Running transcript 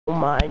Oh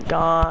my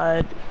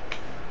god.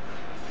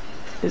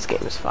 This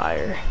game is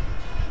fire.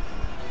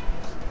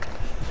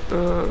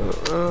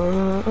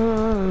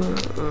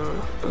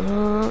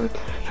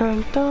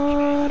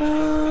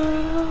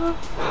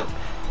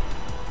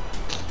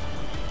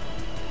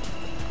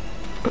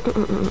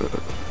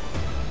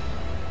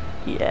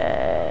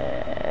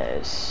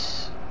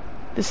 Yes.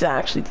 This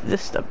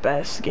is the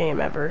best game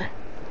ever.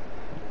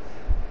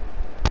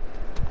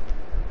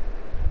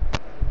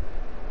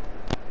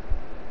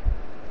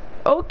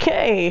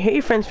 Okay, hey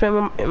friends,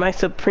 family, my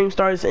Supreme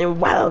Stars, and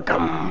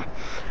welcome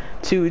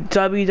to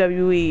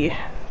WWE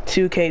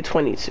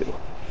 2K22.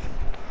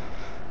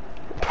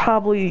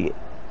 Probably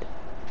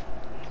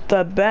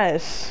the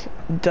best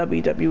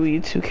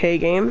WWE 2K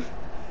game.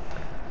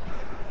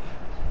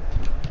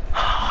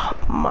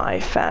 My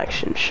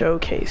faction,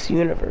 showcase,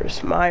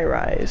 universe, my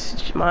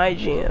rise, my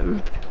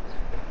gym.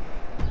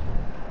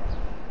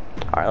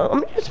 Alright, let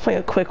me just play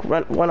a quick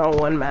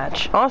one-on-one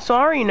match. Also,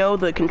 I already know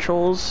the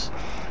controls,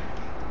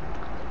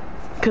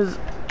 because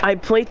I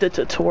played the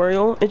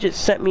tutorial. It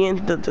just sent me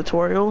into the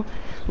tutorial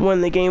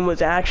when the game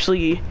was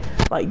actually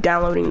like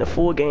downloading the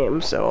full game,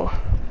 so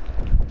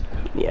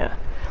yeah.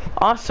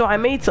 Also, I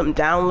made some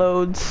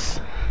downloads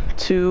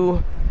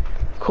too.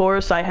 Of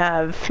course, I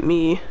have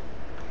me,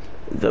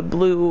 the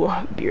blue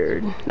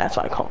beard. That's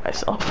what I call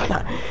myself.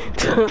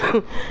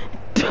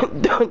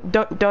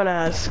 don't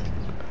ask.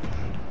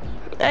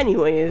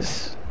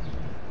 Anyways,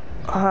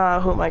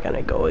 who am I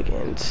gonna go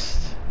against?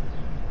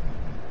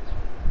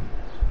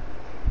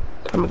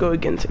 I'm gonna go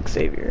against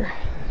Xavier.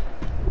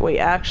 Wait,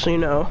 actually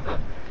no.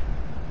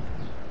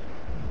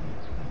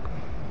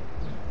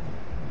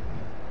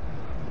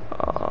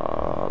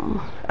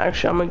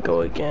 Actually I'm gonna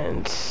go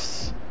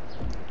against.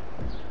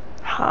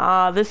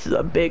 This is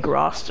a big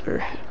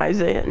roster.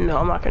 Isaiah? No,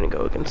 I'm not gonna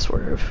go against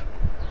Swerve.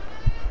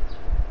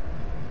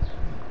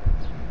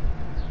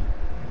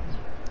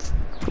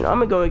 You know, I'm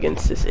gonna go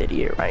against this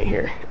idiot right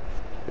here.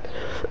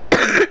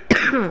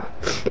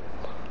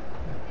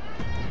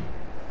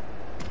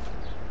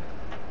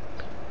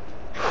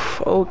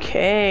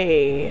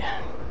 Okay.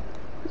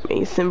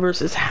 Mason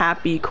versus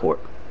Happy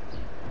Corp.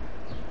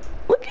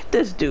 Look at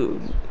this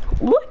dude.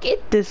 Look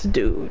at this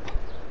dude.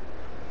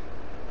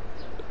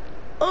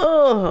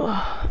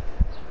 Ugh.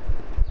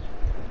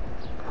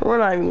 We're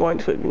not even going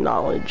to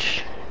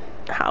acknowledge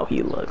how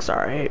he looks,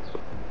 alright?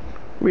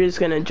 We're just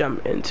gonna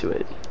jump into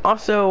it.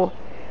 Also,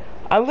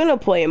 I'm gonna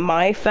play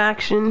my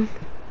faction,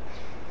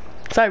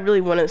 because I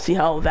really want to see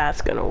how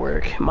that's gonna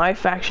work. My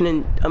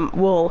faction, and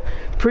well,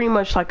 pretty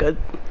much like a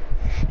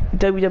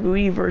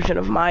WWE version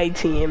of my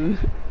team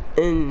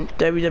in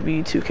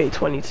WWE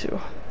 2K22.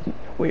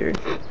 Weird.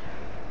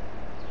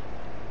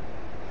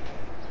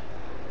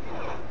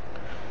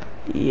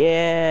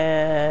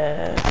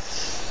 Yes.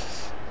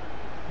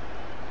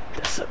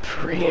 The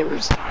Supreme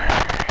Star.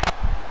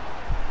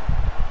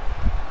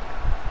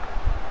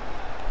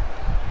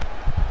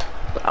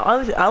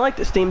 I like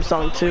this theme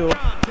song too.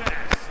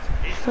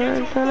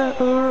 Making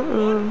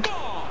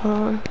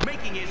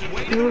his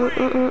way to the ring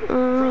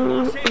from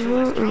Los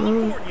Angeles,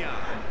 California,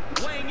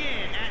 weighing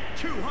in at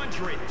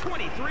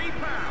 223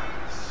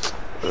 pounds.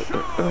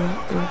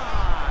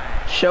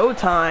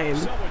 Showtime.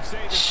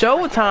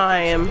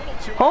 Showtime.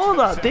 Hold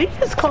up. Did he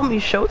just call me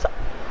Showtime?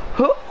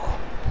 Who?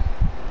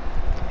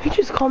 He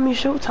just called me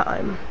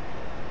Showtime.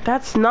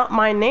 That's not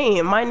my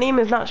name. My name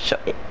is not Show.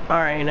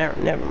 Alright,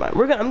 never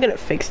mind. I'm gonna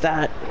fix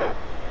that.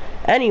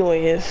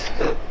 Anyways.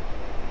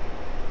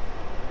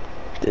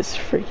 This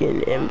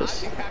freaking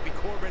imbecile.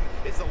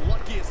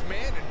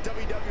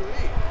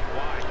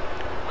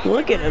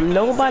 Look at him.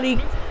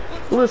 Nobody.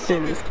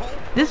 Listen.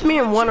 This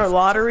man won a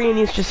lottery and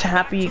he's just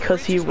happy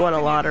because he won a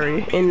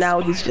lottery. And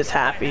now he's just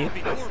happy.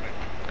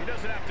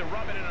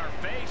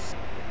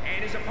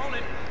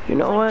 You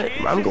know what?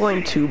 I'm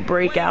going to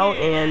break out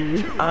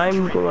and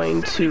I'm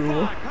going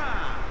to.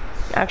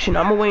 Actually, no,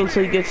 I'm gonna wait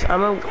until he gets.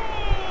 I'm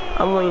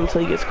waiting until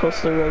he gets close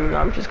to the ring and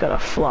I'm just gonna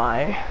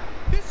fly.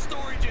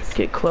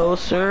 Get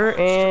closer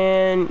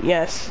and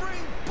yes.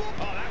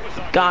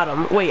 Got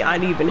him. Wait, I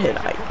didn't even hit.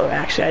 Oh,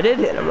 actually, I did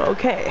hit him.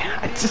 Okay.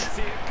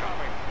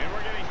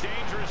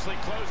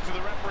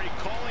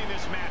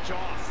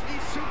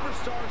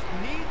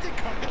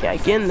 Yeah,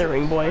 get in the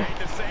ring, boy.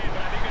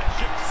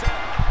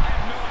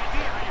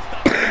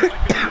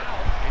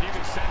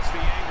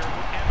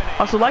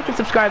 Also, like and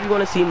subscribe if you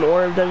want to see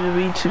more of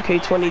WWE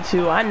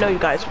 2K22. I know you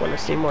guys want to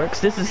see more because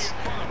this is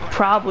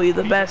probably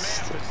the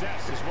best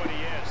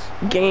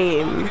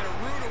game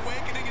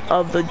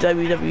of the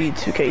WWE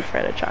 2K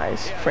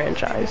franchise.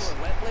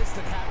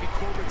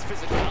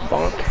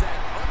 Bonk.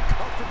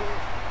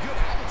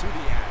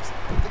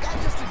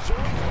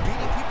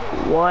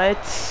 What?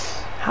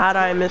 How did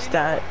I miss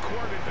that?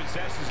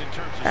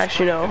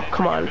 Actually, no.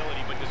 Come on.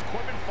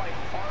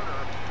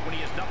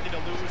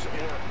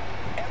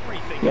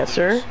 Yes,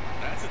 sir.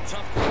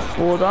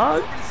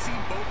 Bulldog.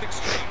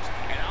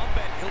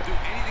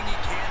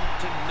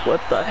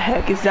 What the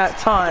heck is that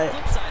taunt?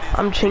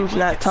 I'm changing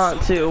that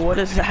taunt too. What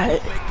is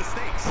that?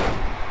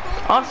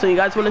 Also, you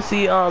guys want to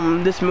see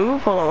this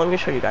move? Hold on, let me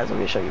show you guys. Let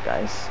me show you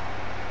guys.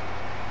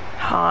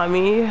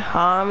 Hami,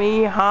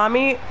 Hami,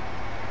 Hami.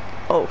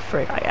 Oh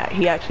frick!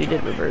 He actually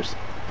did reverse.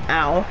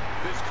 Ow.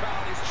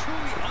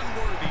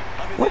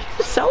 What are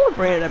you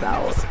celebrating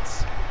about?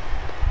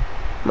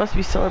 Must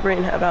be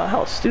celebrating about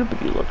how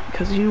stupid you look,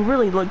 because you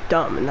really look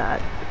dumb in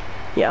that.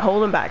 Yeah,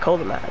 hold him back,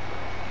 hold him back.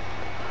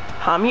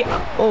 Hami,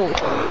 oh. And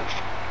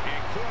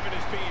Corbin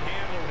is being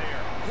handled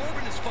here.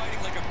 Corbin is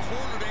fighting like a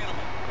cornered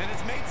animal and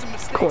has made some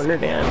mistakes.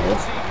 Cornered animal.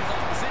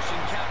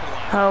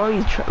 How,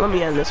 let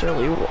me end this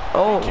early.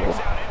 Oh.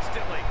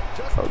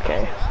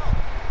 Okay.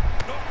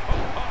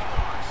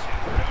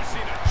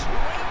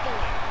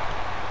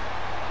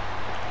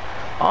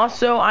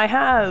 Also, I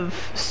have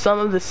some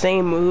of the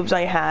same moves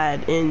I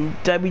had in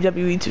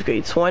WWE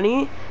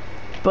 2K20,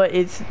 but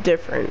it's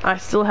different. I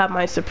still have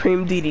my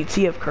Supreme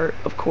DDT,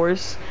 of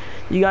course.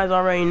 You guys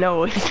already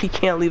know you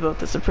can't leave out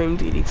the Supreme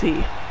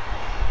DDT.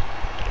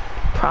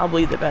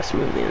 Probably the best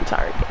move in the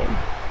entire game.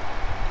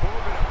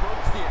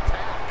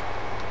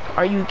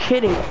 Are you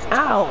kidding?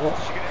 Ow!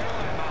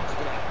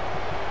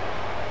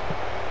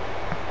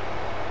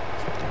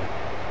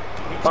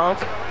 Bonk,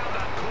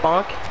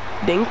 bonk,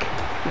 dink,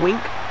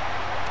 wink.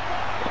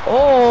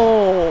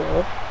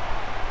 Oh!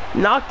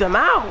 Knocked him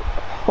out!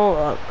 Hold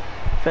up.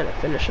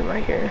 Finish him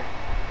right here.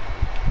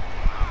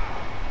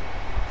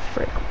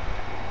 Frick.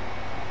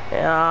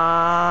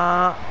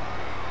 Yeah.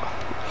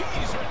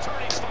 He's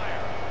returning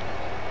fire.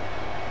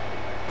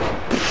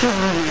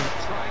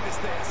 Trying to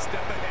stay a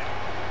step ahead.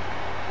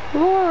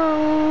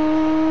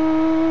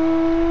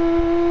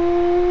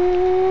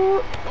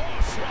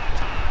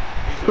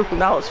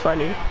 That was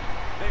funny.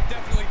 They've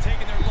definitely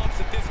taken their lumps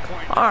at this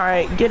point.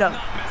 Alright, get up.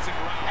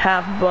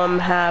 Half bum,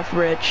 half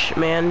rich,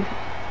 man.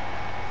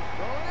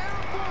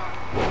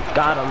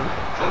 Got him.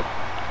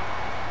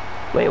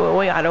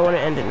 Wait, I don't want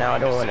to end it now. I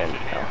don't want to end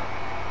it now.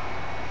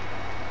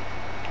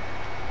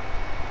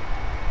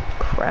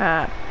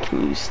 Crap.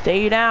 Can you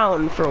stay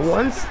down for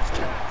once?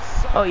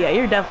 Oh yeah,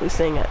 you're definitely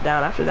staying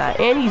down after that.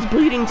 And he's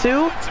bleeding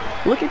too.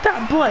 Look at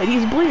that blood.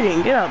 He's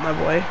bleeding. Get up, my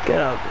boy. Get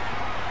up.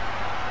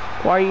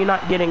 Why are you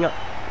not getting up?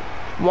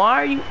 Why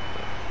are you...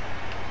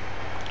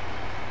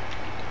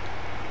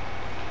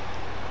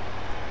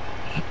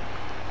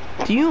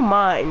 Do you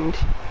mind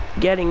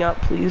getting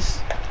up,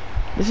 please?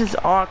 This is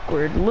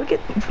awkward. Look at...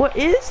 What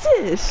is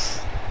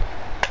this?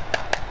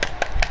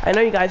 I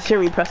know you guys hear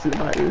me pressing the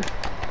button.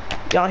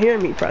 Y'all hear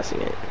me pressing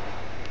it.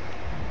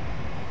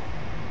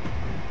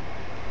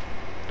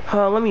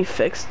 Let me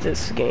fix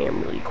this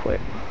game really quick.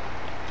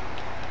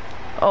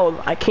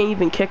 Oh, I can't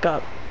even kick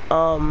up.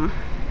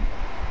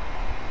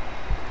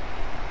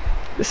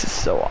 This is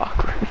so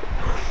awkward.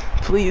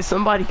 Please,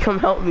 somebody come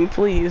help me,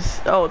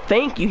 please. Oh,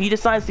 thank you. He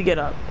decides to get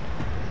up.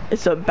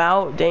 It's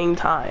about dang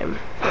time.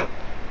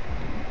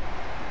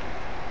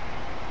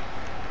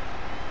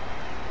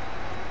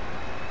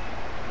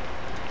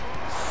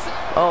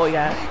 Oh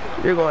yeah,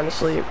 you're going to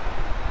sleep.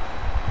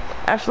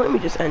 Actually, let me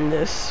just end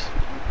this.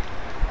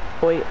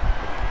 Wait.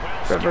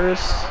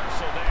 Reverse.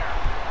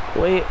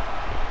 Wait.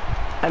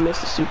 I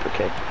missed a super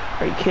kick.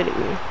 Are you kidding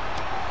me?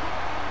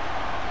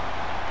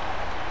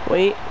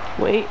 Wait.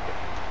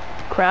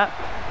 Crap.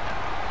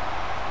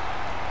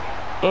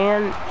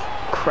 And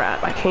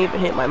crap. I can't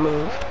even hit my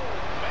move.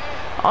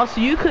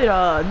 Also, you could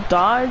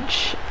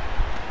dodge.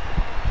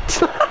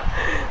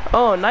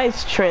 Oh,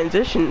 nice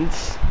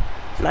transitions.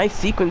 Nice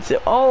sequences.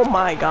 Oh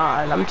my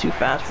god, I'm too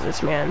fast for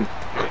this man.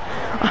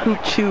 I'm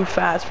too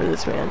fast for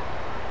this man.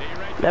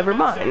 Never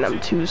mind, I'm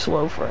too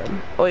slow for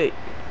him. Oh, wait,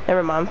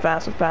 never mind,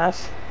 I'm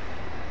fast.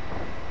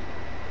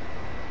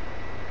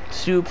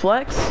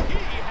 Suplex.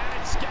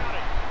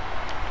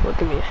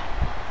 Look at me.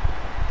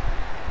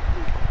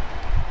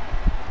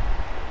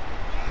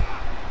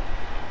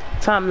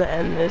 Time to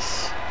end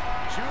this.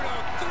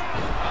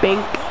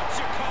 Bink.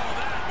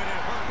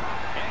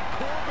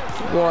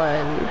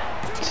 1,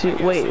 2.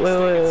 Wait.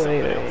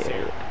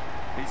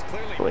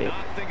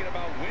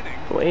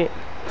 Wait.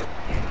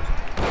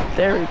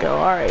 There we go.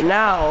 All right,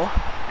 now.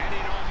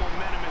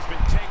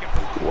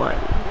 1.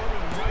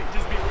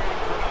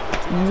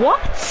 What?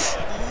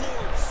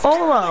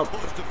 Hold up.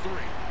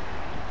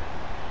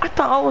 I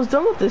thought I was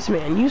done with this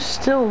man. You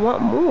still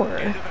want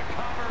more?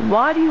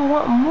 Why do you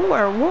want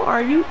more? What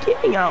are you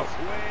getting out?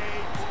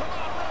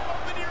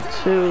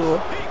 2.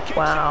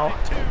 Wow.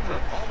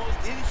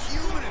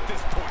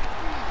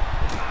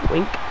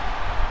 Wink.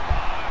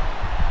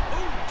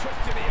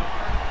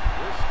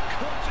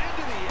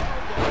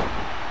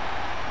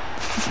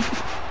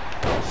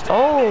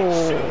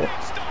 Oh.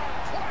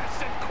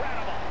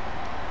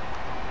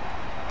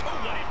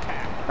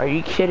 Are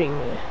you kidding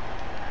me?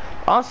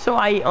 Also,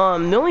 the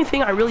only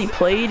thing I really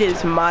played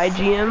is my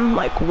GM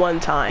like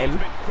one time.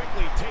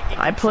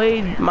 I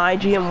played my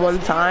GM one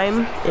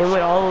time and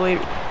went all the way.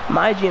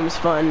 My GM's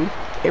fun.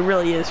 It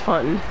really is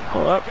fun.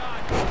 Hold up.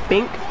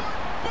 Bink.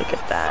 Look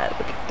at that.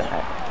 Look at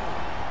that.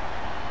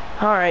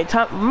 Alright,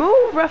 top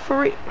move,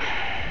 referee.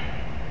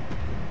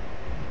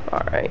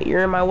 Alright,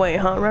 you're in my way,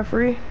 huh,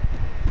 referee?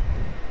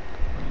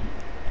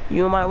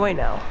 You in my way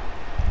now.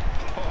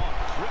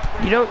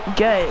 You don't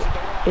get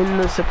in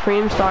the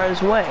Supreme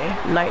Star's way.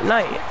 Night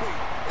night.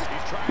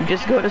 You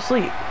just go to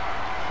sleep.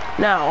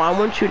 Now, I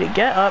want you to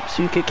get up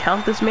so you can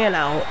count this man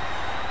out.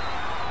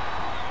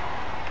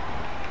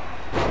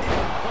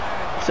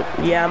 So,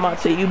 yeah, I'm about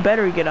to say, you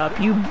better get up.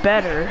 You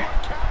better.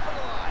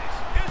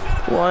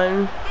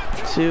 1,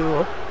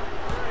 2,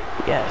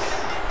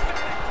 yes.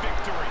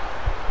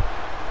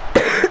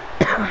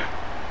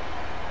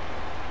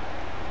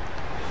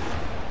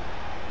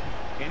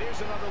 And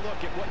here's another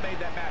look at what made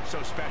that match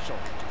so special.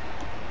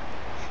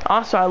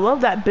 Also, I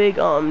love that big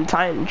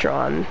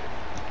Titantron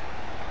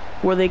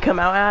where they come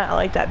out at. I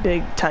like that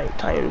big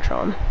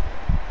Titantron.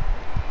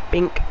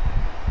 Bink.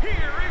 Here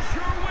is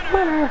your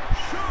winner.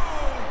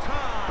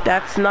 Showtime.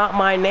 That's not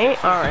my name.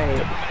 All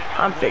right,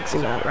 I'm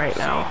fixing that right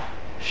now.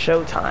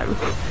 Showtime.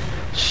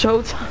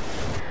 Showtime.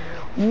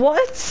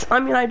 What? I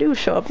mean, I do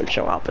show up and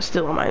show out, but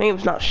still, my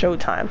name's not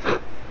Showtime.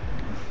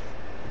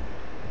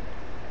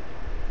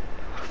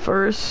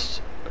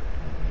 First,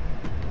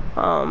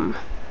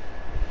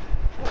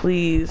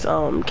 please,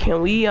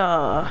 can we,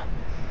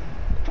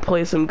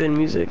 play some good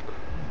music?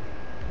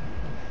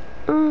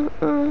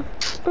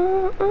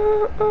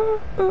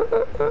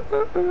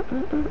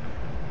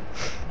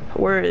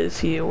 Where is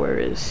he? Where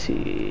is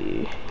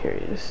he? Here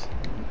he is.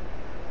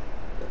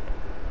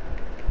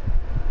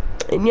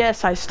 And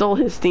yes, I stole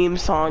his theme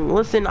song.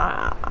 Listen,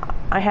 I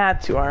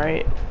had to,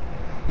 alright?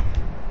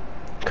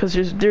 Cause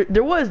there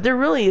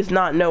really is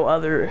not no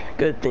other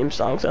good theme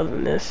songs other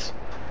than this.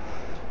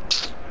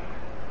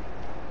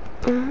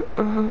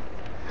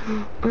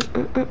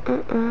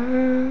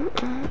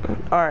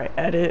 Alright,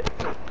 edit.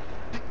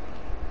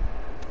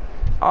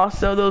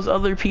 Also, those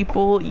other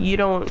people, you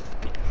don't.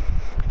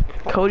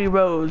 Cody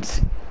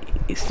Rhodes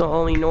is the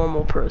only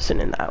normal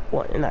person in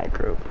that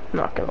group.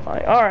 Not gonna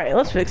lie. Alright,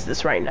 let's fix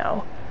this right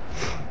now.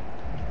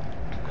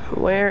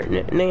 Where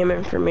name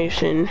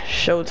information,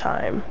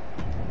 Showtime.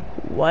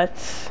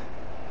 What?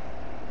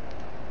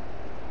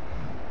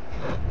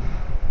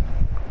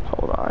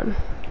 Hold on.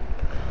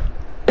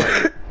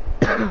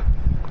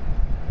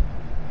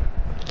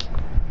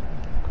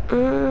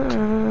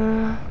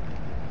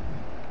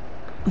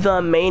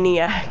 The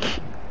Maniac.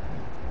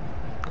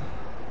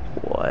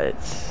 What?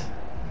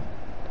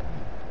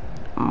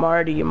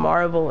 Marty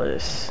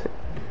Marvelous.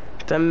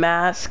 The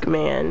Mask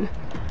Man.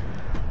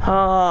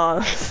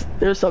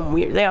 There's some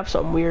weird. They have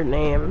some weird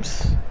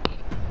names.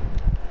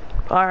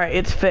 All right,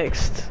 it's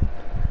fixed.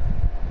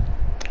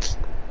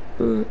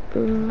 All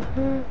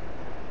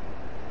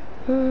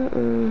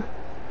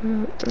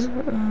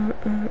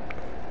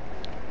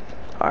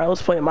right,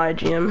 let's play my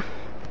GM.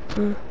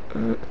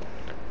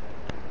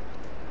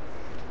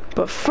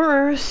 But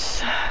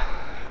first,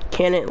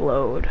 can it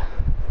load?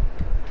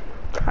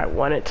 I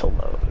want it to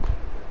load.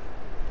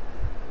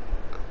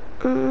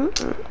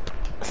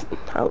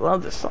 I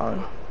love this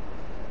song.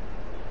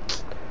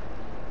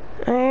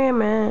 Hey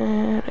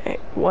man, hey,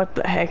 what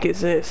the heck is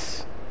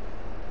this?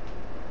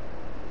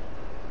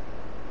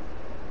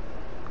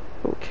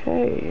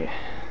 Okay.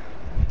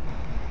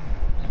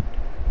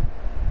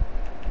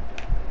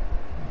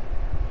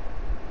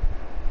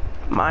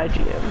 My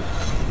GM.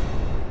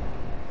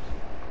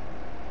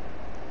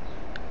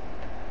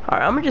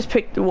 Alright, I'm gonna just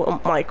pick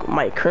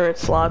my current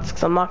slots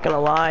because I'm not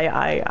gonna lie,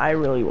 I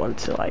really want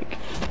to like.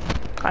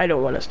 I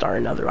don't want to start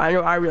another. I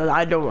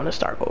don't want to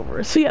start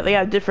over. So yeah, they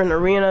have different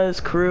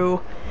arenas,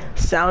 crew,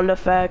 sound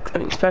effects,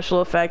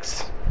 special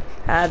effects,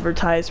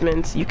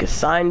 advertisements. You can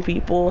sign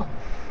people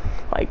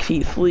like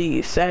Keith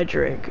Lee,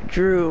 Cedric,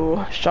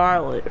 Drew,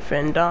 Charlotte,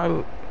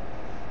 Fandango.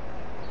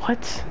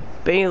 What?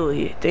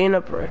 Bailey, Dana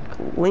Brooke,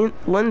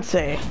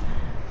 Lindsay,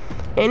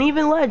 and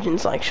even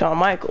legends like Shawn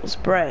Michaels,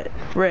 Brett,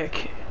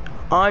 Rick,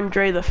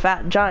 Andre the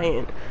Fat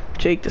Giant,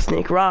 Jake the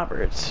Snake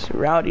Roberts,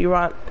 Rowdy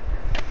Rod.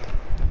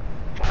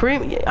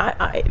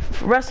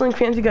 Wrestling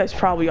fans, you guys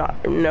probably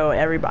know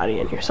everybody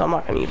in here, so I'm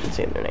not gonna even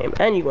say their name.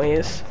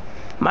 Anyways,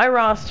 my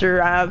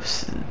roster, I have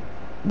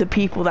the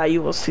people that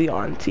you will see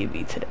on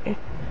TV today,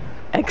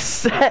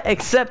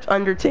 except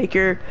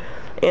Undertaker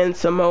and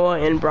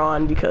Samoa and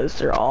Braun, because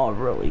they're all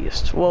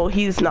released. Well,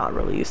 he's not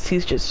released,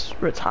 he's just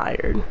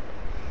retired.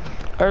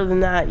 Other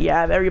than that, yeah,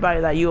 I have everybody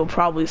that you will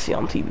probably see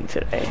on TV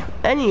today.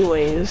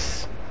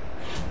 Anyways,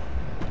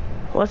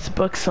 let's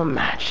book some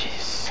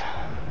matches.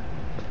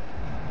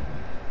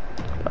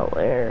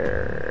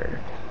 Belair,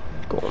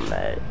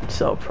 Gourmet,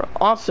 so pro.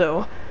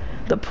 Also,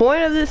 the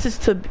point of this is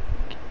to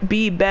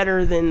be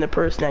better than the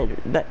person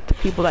the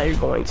people that you're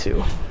going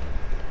to.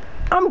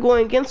 I'm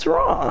going against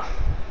Raw,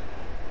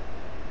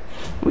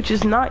 which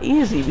is not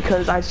easy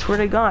because I swear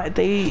to God,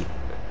 I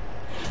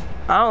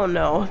don't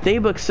know, they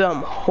book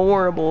some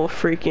horrible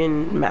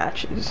freaking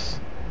matches.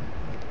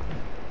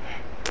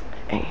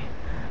 Hey,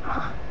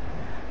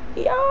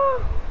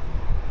 yo,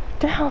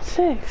 down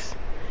 6.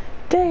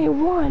 Day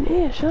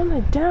 1-ish, I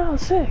need down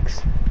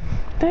 6.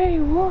 Day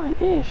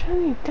 1-ish, I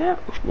need down.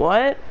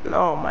 What?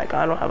 Oh my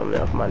God, I don't have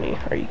enough money.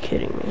 Are you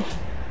kidding me?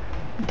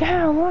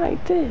 Down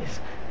like this.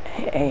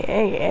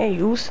 Hey,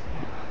 who's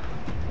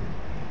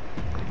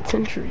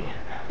Century?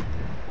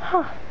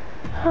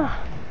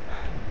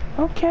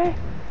 Okay.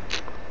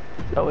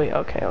 Oh wait,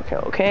 okay.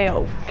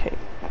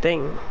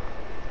 Dang.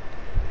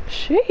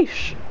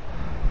 Sheesh.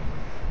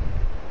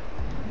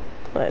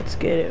 Let's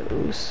get it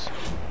loose.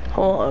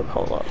 Hold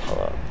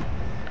up.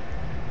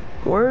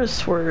 Where's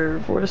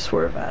Swerve? Where's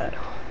Swerve at?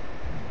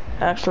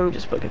 Actually, let me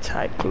just book a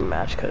tag team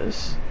match,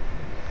 cause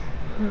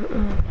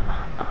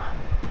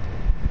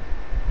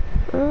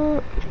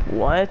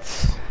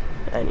what?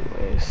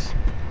 Anyways,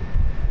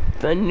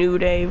 the New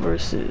Day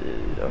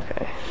versus.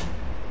 Okay.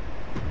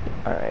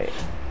 All right.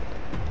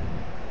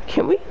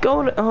 Can we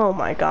go to? Oh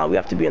my God, we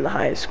have to be in the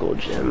high school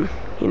gym.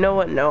 You know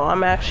what? No,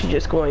 I'm actually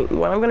just going.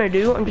 What I'm gonna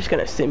do? I'm just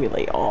gonna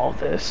simulate all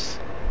this,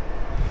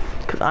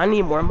 cause I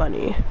need more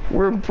money.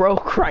 We're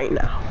broke right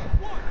now.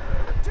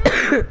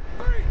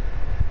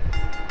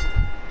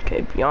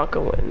 Okay, Bianca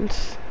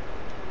wins.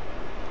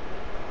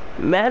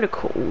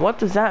 Medical. What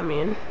does that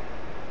mean?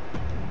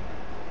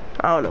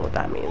 I don't know what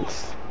that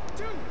means.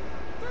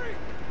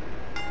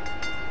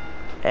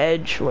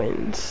 Edge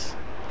wins.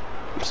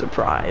 I'm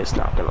surprised,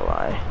 not gonna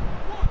lie.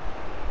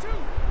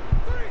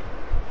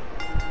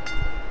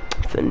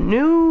 The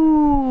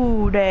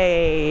New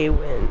Day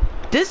win.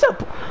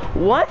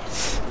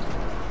 What?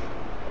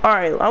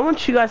 Alright, I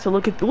want you guys to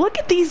look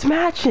at these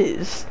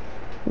matches.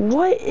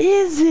 What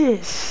is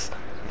this?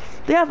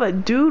 They have a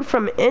dude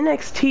from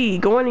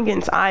NXT going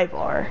against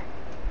Ivar.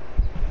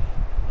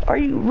 Are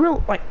you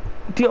real? Like,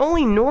 the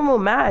only normal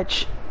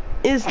match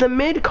is the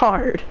mid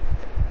card.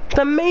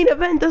 The main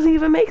event doesn't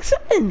even make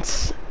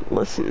sense.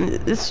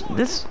 Listen, this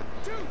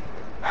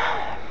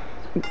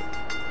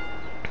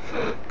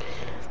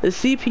the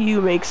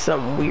CPU makes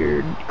some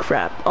weird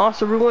crap.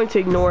 Also, we're going to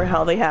ignore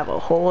how they have a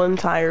whole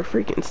entire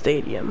freaking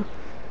stadium,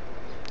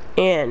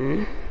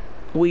 and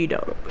we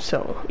don't.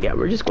 So yeah,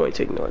 we're just going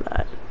to ignore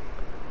that.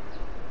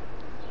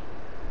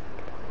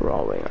 We're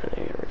all waiting on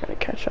there. We're gonna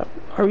catch up.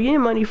 Are we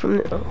getting money from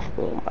the?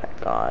 Oh my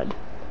God.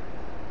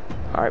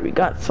 Alright, we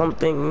got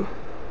something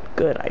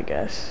good, I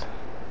guess.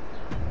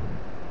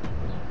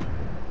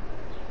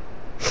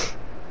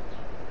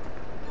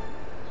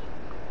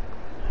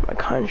 My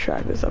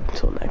contract is up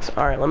until next.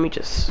 Alright, let me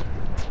just.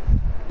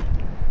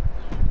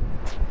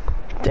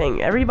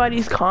 Dang,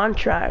 everybody's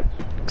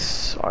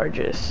contracts are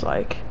just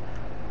like.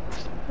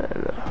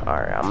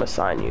 Alright, I'm gonna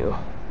sign you.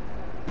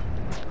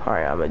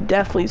 Alright, I'm gonna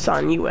definitely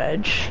sign you,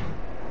 Edge.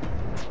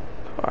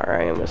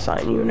 Alright, I'm gonna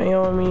sign you,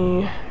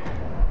 Naomi.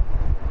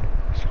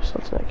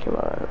 Something that came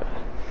out.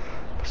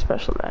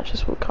 Special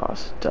matches will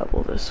cost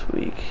double this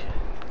week.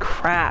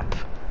 Crap.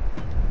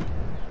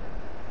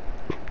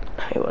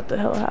 Hey, what the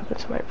hell happened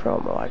to my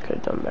promo? I could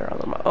have done better on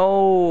the.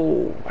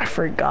 Oh, I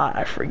forgot.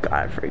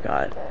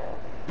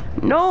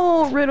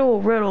 No,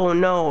 Riddle,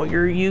 no,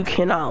 you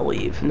cannot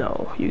leave.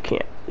 No, you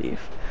can't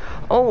leave.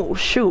 Oh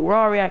shoot, we're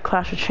already at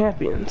Clash of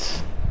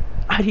Champions.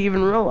 I didn't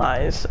even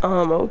realize.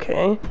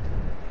 Okay.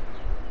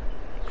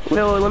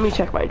 Well, let me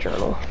check my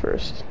journal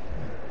first.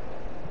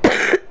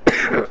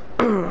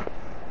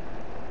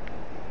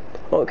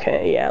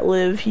 Okay, yeah,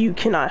 Liv, you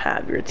cannot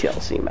have your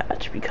TLC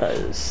match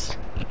because,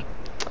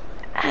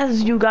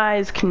 as you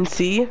guys can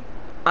see,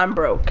 I'm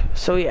broke.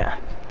 So yeah,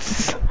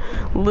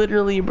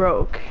 literally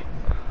broke.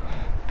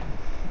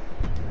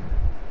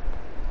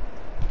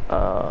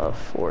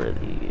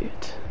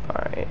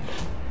 Alright.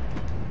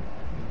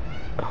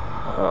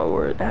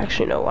 We're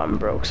actually no, I'm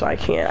broke, so I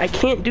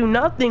can't do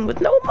nothing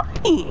with no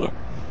money.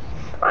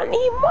 I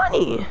need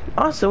money.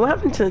 Also, what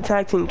happened to the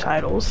tag team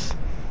titles?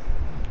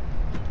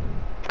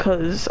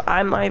 Cause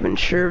I'm not even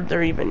sure if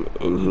they're even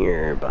in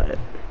here, but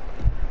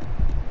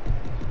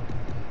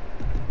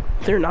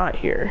they're not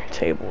here.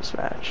 Tables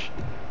match.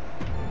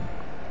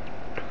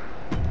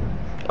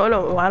 Oh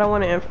no, I don't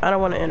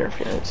want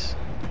interference.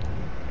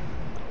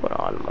 Put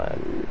on my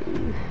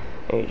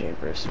AJ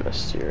versus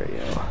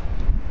Mysterio.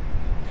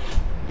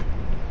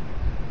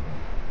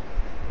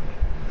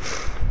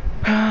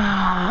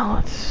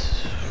 Let's.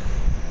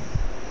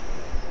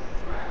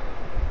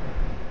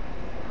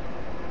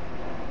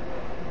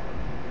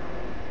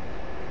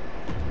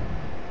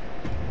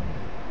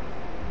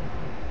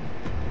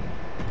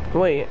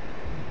 Wait,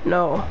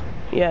 no,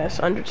 yes,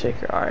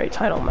 Undertaker. All right,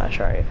 title match.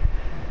 All right.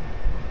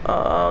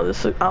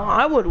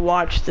 I would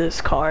watch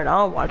this card.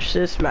 I'll watch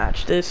this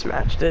match.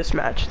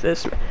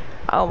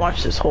 I'll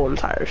watch this whole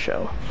entire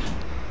show.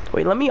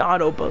 Wait, let me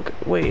auto book.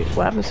 Wait,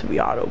 what happens if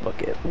we auto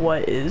book it?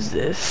 What is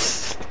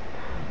this?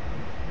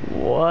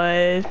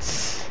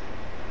 What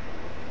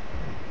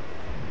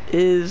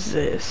is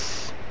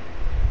this?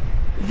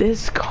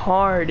 This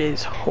card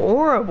is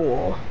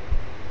horrible.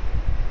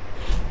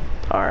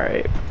 All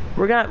right.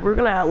 We're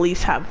gonna at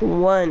least have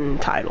one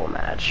title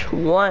match.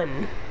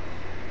 One.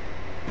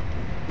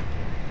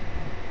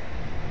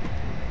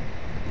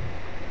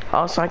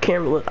 Also, I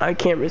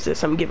can't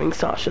resist. I'm giving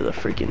Sasha the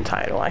freaking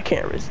title. I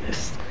can't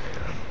resist.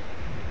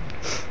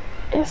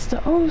 It's the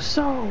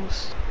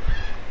Usos.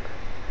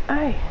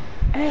 Hey.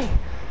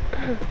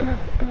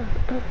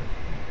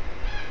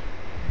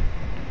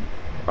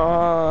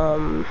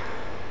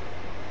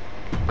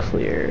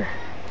 Clear.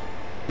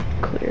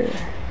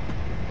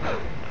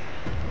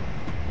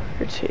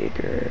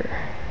 Undertaker.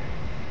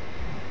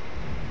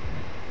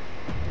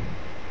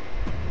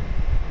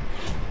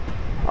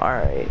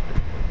 Alright.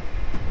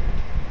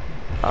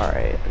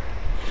 Alright.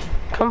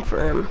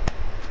 Confirm.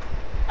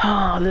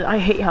 I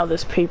hate how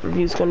this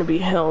pay-per-view is gonna be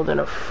held in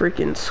a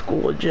freaking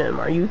school gym.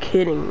 Are you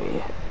kidding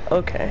me?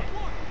 Okay.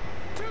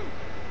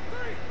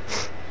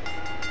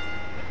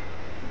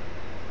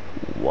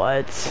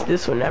 What?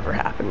 This would never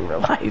happen in real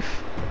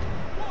life.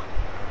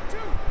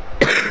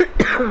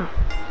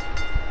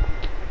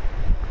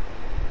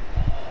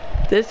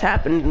 This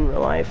happened in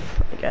real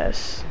life, I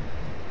guess.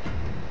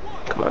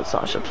 Come on,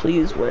 Sasha,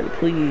 please win,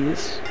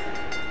 please.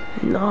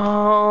 No,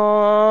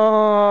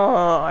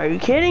 are you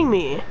kidding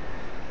me?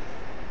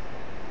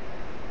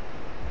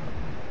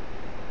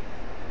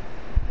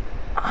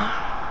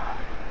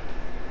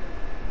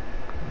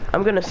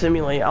 I'm gonna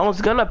simulate. I was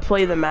gonna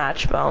play the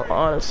match, but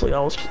honestly, I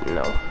was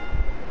no.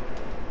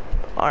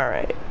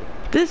 Alright.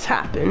 This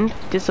happened.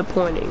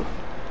 Disappointing.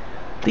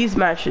 These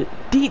matches,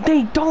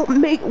 they don't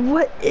make,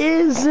 what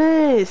is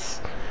this?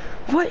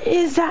 What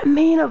is that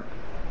made of?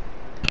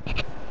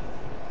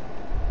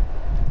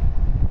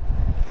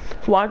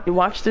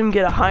 Watch them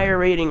get a higher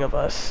rating of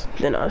us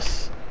than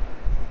us.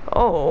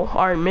 Oh,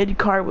 our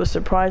mid-card was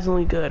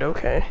surprisingly good,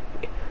 okay.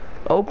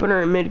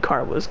 Opener and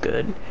mid-card was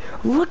good.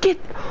 Look at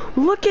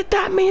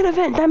that main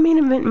event. That main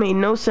event made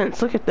no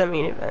sense. Look at the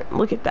main event.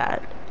 Look at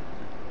that.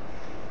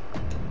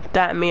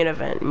 That main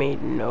event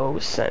made no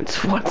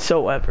sense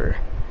whatsoever.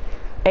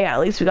 Hey, at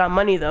least we got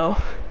money though.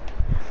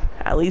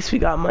 At least we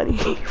got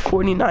money.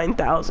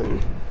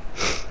 49,000.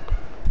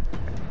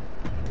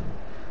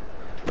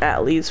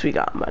 At least we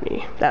got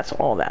money. That's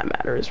all that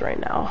matters right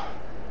now.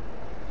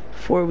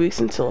 4 weeks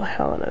until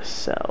Hell in a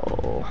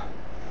Cell.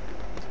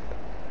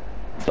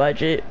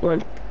 Budget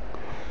one.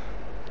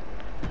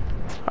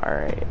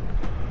 Alright.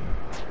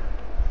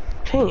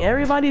 Dang,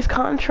 everybody's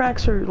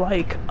contracts are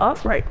like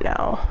up right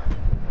now.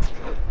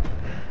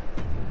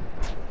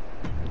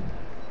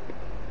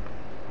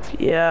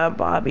 Yeah,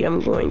 Bobby,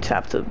 I'm going to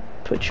have to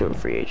put you in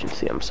free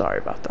agency. I'm sorry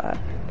about that.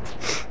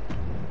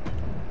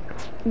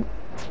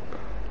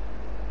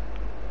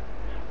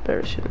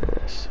 Better sooner than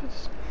this.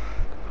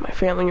 My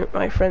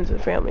friends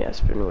and family has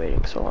been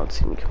waiting so long to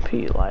see me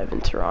compete live in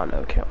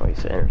Toronto. Can't wait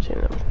to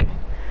entertain them. Okay.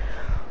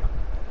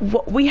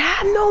 What? We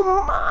had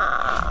no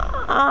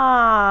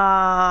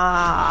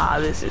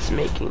this is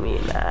making me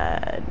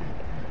mad.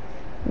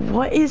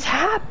 What is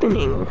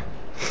happening?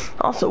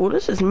 Also, what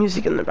is this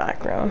music in the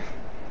background?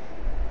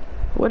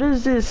 What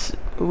is this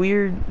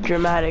weird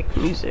dramatic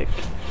music?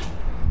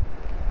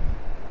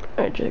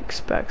 Edge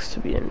expects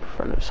to be in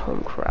front of his home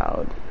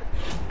crowd.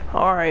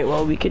 Alright,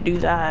 well, we could do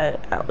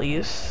that at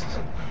least.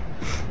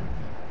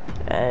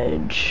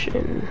 Edge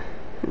and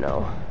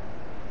no.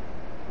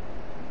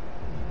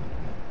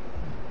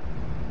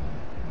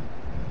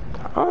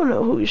 I don't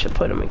know who we should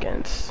put him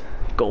against.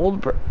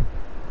 Goldberg.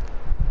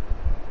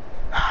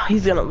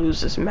 He's gonna lose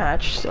this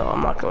match, so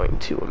I'm not going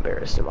to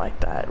embarrass him like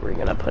that. We're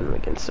gonna put him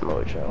against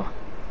Samoa Joe.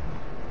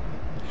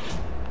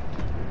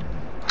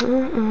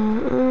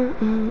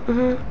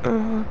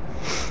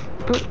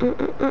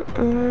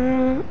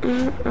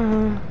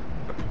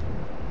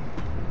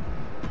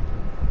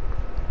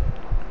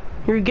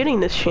 You're getting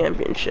this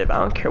championship. I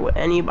don't care what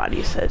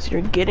anybody says.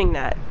 You're getting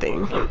that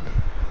thing.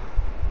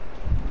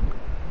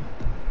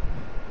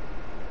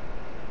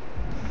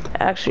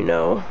 Actually,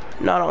 no.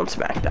 Not on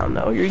SmackDown,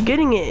 though. You're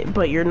getting it,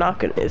 but you're not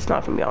gonna. It's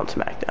not gonna be on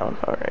SmackDown.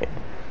 All right.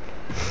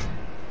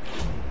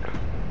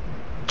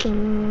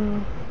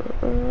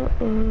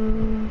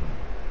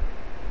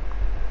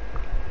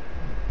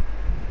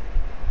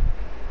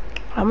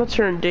 I'm gonna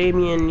turn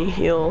Damien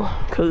heel,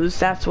 cause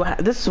that's what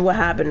this is what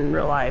happened in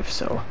real life.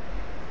 So,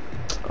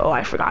 oh,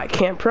 I forgot I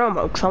can't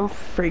promo, cause I'm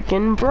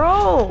freaking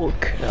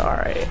broke. All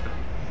right.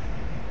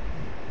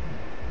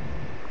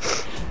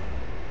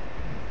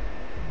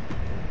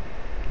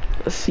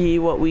 Let's see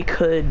what we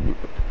could.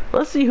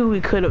 Let's see who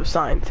we could have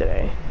signed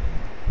today.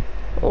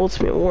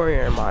 Ultimate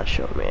Warrior and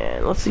Macho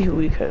Man. Let's see who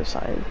we could have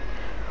signed.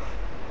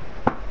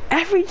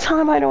 Every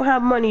time I don't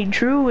have money,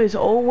 Drew is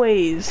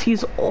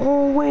he's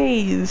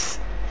always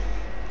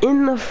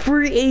in the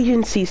free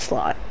agency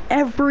slot.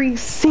 Every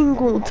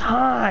single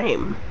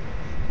time.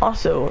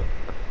 Also,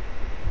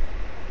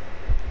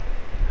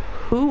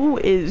 who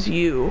is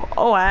you?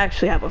 Oh, I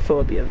actually have a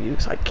phobia of you,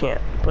 because I can't,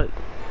 but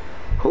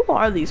who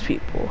are these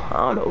people? I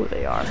don't know who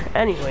they are.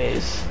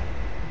 Anyways.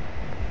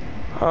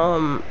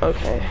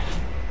 Okay.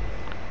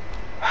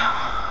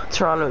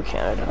 Toronto,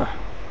 Canada.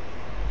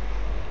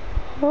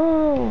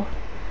 Oh,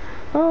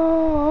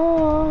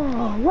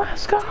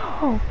 let's go.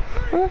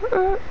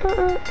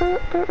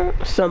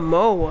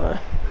 Samoa.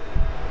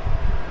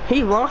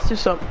 He lost to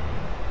some.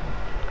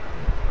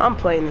 I'm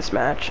playing this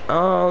match.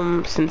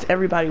 Since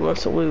everybody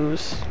wants to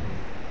lose.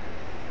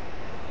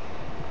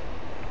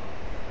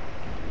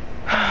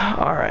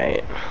 All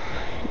right.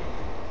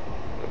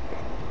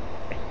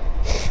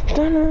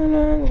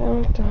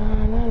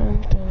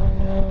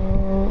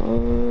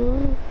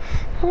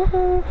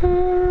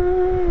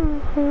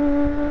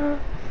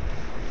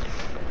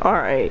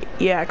 Alright,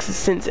 yeah,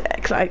 cause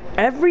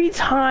every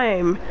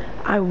time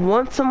I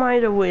want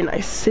somebody to win, I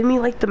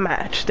simulate the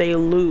match, they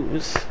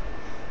lose.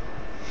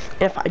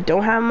 If I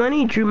don't have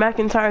money, Drew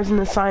McIntyre's in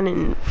the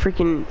sign-in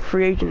freaking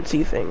free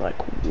agency thing.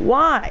 Like,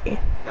 why?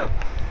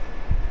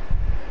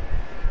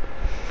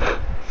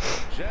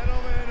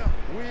 Gentlemen,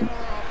 we are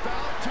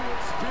about to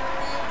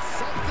experience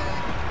something.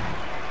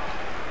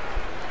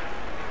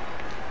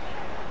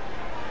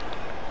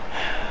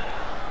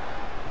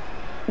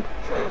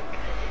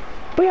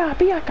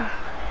 Booyaka.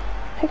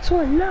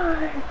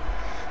 X19.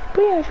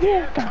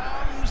 Booyaka.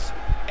 Comes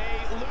a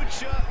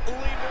Lucha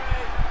Libre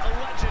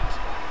legend.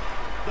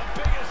 The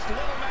biggest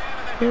little man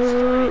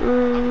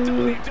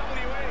in the history of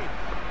WWE.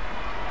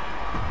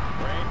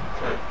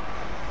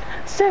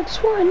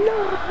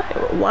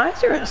 619. Why is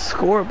there a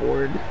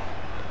scoreboard?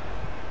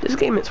 This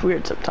game is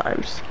weird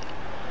sometimes.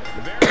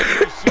 The very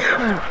few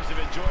superstars have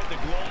enjoyed the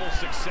global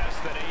success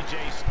that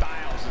AJ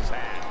Styles has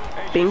had.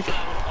 AJ Bink.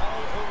 traveled all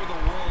over the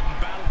world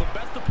and battled the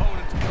best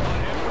opponents on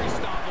every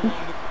stop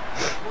along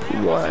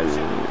the One.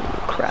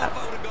 Crap.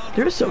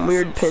 There's some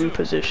weird pin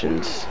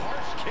positions.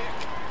 harsh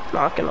kick.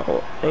 Not gonna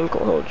hold.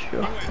 Ankle hold you.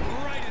 Went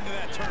right into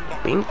that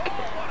turnbuckle. Bink.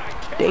 What a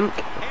kick Dink. and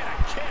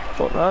a kick.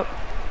 Hold up.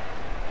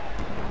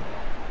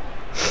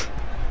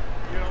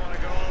 You don't want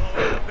to go all the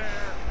way up there.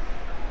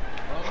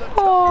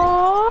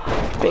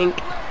 Aww. Bink.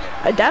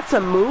 That's a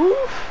move?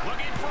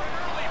 Looking for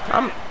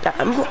an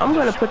early I'm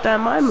gonna put that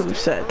in my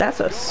moveset. That's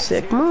a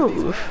sick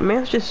move.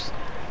 Man's just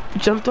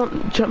jumped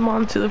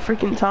onto the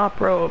freaking top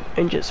rope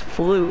and just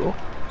flew.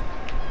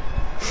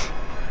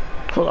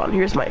 Hold on,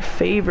 here's my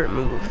favorite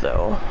move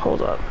though.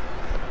 Hold up.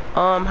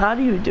 How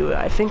do you do it?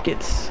 I think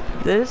it's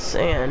this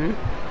and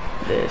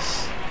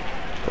this.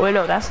 Wait,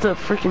 no, that's the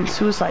freaking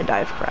suicide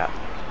dive crap.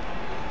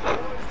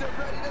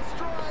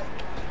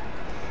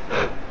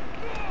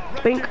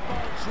 Bink.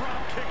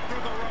 drop kick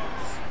through the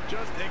ropes.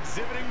 Just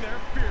exhibiting their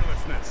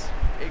fearlessness.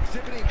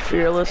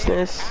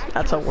 Fearlessness,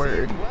 that's a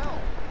word.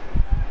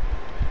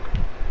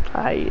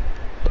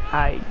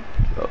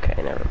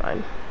 Okay, never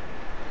mind.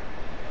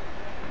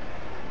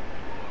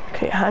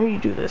 Okay, how do you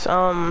do this?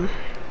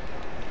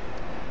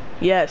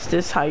 Yes,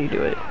 this is how you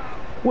do it.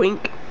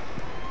 Wink.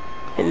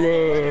 And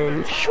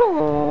then,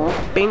 shoo,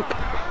 bink.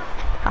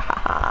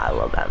 Haha, I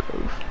love that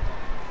move.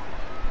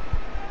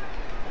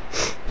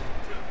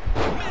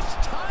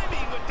 Missed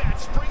timing with that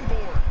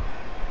springboard.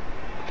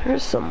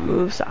 There's some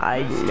moves that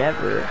I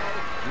never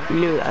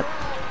knew that.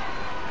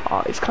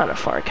 Oh, it's kind of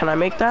far. Can I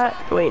make that?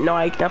 Wait, no,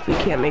 I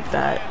definitely can't make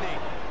that.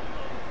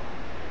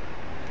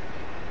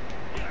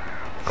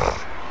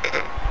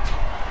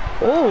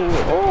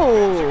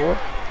 Oh,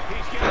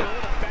 He's getting a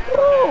little bad.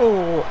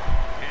 oh.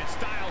 And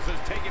Styles is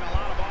taking a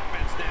lot of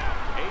offense now.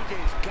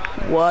 AJ's got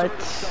to What?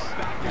 insert himself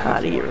back How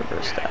do into you it.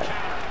 reverse that? A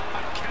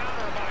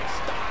counter by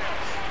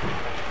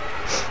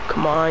Styles.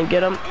 Come on,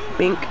 get him.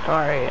 Bink.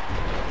 Alright.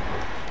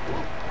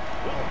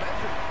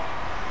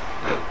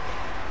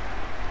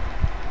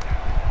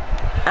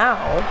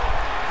 Ow.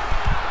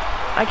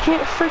 I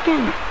can't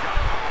freaking...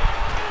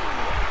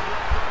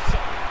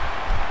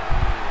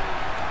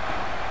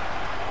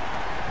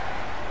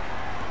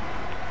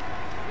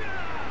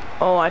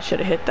 Oh, I should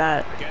have hit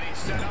that. Getting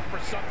set up for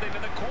something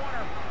in the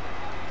corner.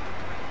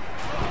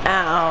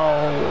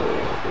 Ow.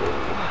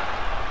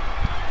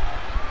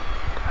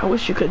 I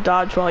wish you could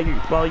dodge while you're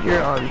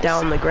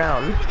down on the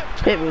ground.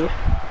 Hit me.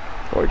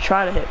 Or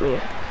try to hit me.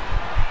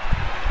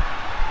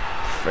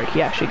 Frick,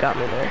 he actually got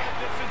me there.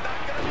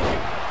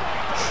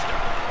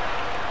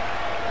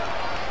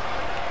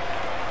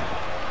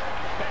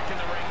 Back in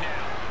the ring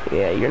now.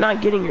 Yeah, you're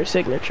not getting your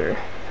signature.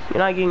 You're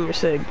not getting your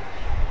sig.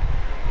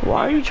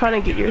 Why are you trying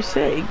to get your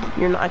sig?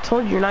 You're not, I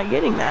told you you're not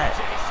getting that.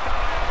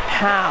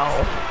 How?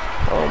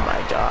 Oh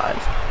my god.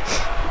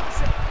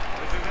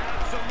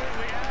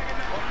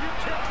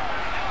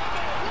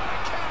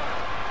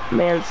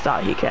 Man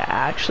thought he could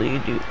actually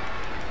do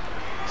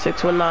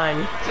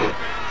 619.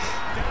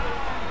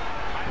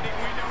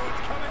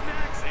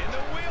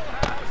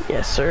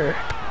 Yes, sir.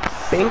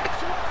 Bink.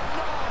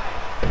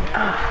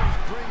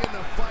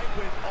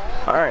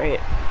 Alright.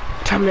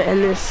 Time to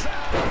end this.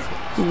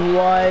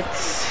 What?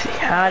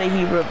 How did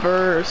he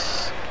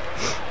reverse?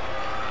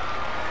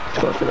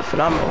 He's going for the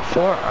phenomenal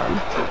forearm.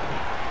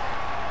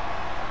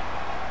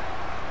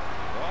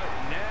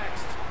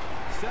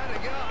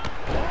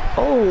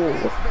 Oh.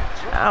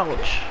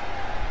 Ouch.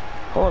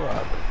 Hold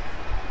up.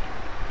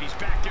 He's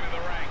back into the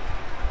ring.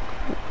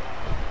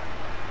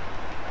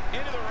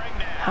 Into the ring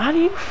now. How do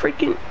you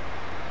freaking...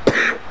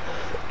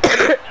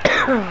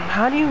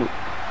 How do you...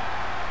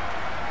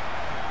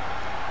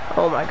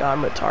 Oh my god,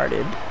 I'm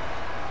retarded.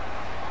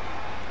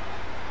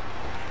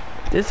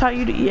 This how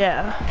you do...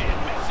 Yeah.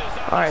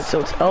 Alright, so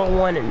it's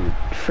L1 and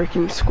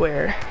freaking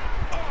square.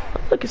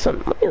 Look at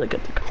something. Let me look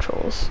at the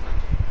controls.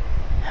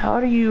 How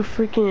do you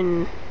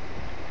freaking...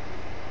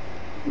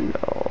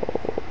 No.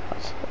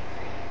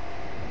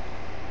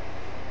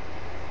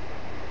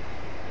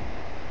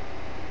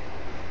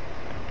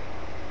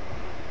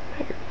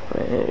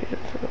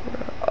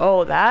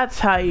 Oh, that's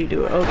how you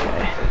do it.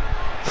 Okay.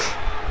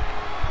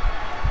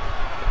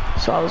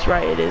 So I was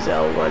right. It is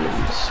L1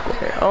 and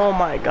square. Oh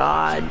my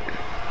god.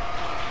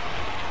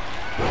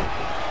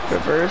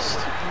 Reversed.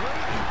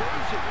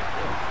 evasion.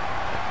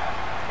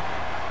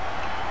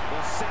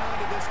 The sound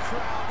of this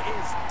crowd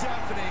is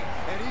deafening,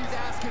 and he's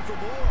asking for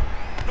more.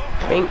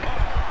 Pink.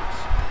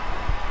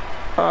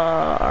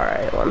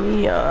 Alright,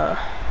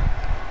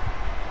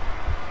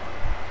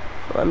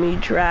 let me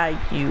drag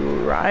you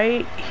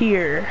right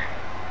here.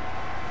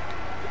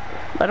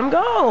 Let him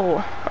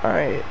go.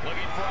 Alright.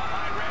 Looking for a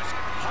high-risk,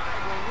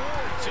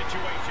 high-reward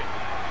situation.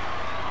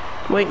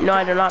 Wait, no,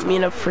 I do not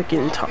mean a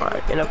freaking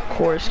time. And of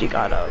course he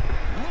got up.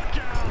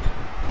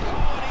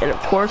 And of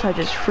course I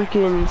just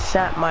freaking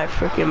sat my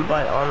freaking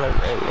butt on the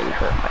ring and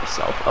hurt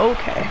myself.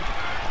 Okay.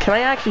 Can I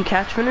actually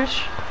catch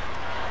finish?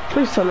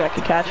 Please tell me I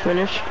can catch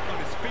finish.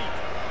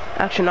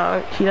 Actually,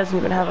 no, he doesn't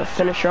even have a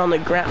finisher on the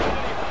ground.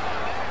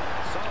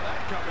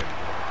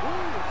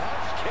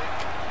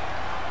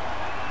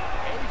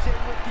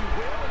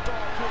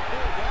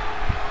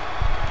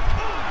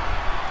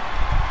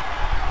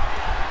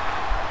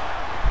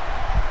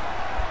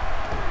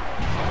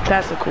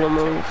 That's a cool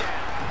move.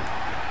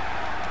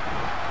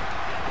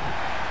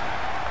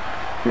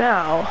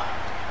 Now,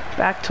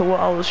 back to what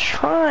I was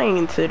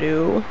trying to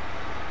do.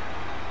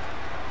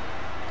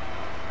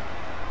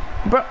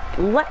 Bro,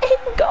 let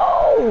him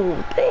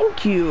go!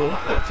 Thank you.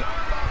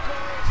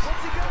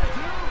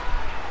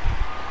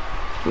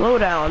 Slow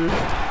down.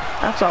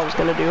 That's all I was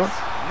gonna do.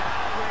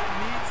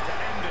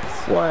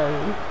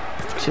 1,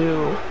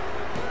 2,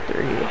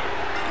 3.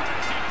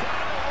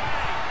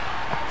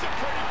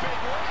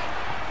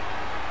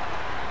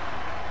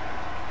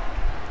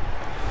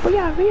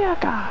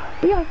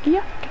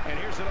 And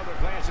here's another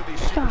glance at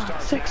these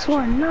superstars.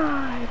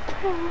 619.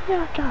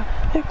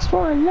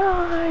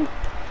 619.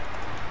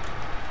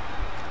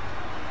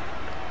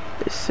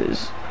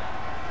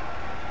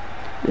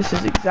 This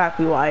is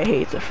exactly why I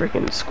hate the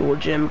freaking school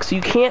gym, because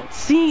you can't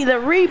see the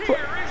replay.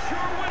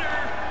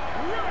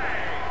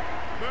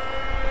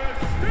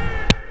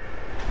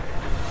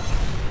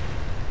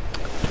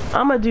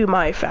 I'm gonna do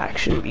my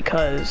faction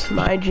because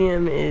my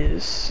gym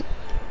is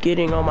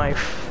getting on my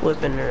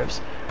flipping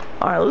nerves.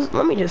 Alright,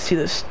 let me just see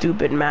the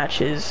stupid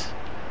matches.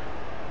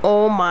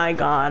 Oh my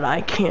god, I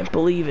can't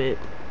believe it.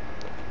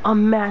 A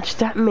match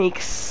that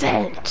makes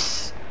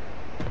sense.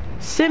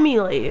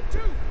 Simulate.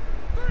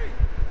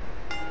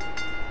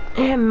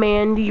 And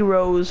Mandy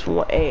Rose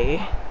why'd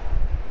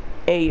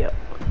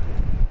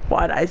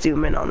I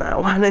zoom in on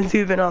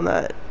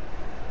that?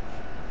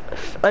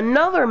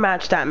 Another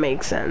match that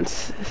makes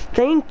sense.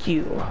 Thank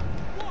you.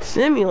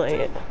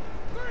 Simulate.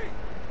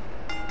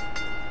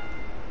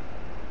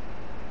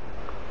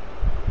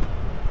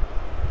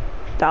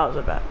 That was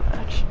a bad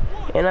match.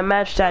 And a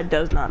match that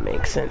does not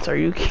make sense. Are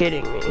you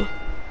kidding me?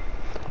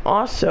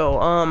 Also,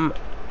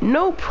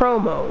 no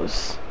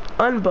promos.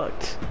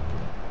 Unbooked.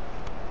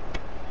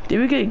 Did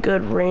we get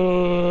good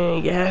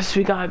rating? Yes,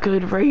 we got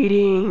good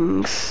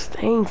ratings.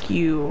 Thank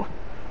you.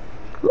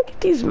 Look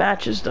at these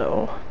matches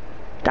though.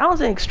 That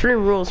was an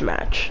Extreme Rules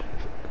match.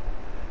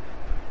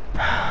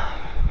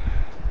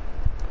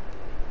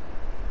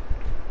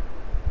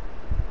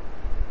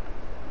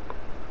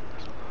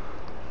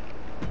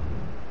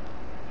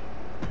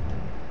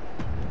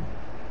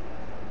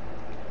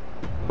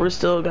 I'm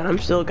still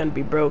gonna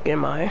be broke,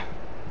 am I?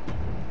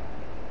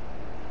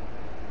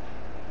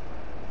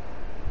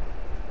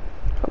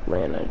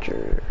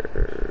 Manager.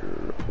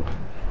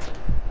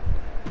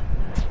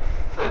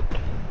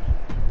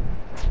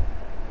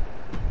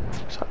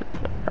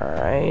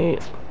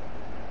 Alright.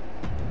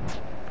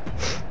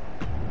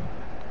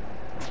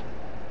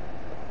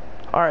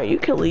 Alright, you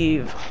can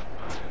leave.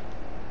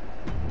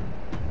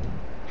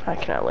 I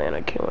can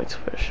Atlanta, can't wait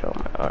for the show.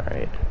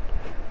 Alright.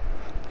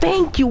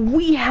 Thank you,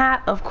 we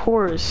have, of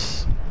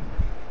course,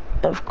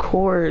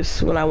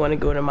 when I want to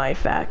go to my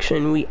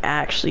faction, we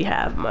actually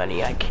have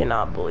money. I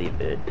cannot believe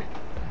it.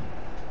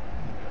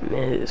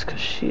 Ms.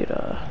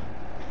 Kushida.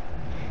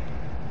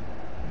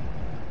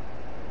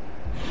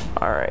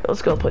 Alright,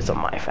 let's go play some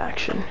my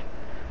faction.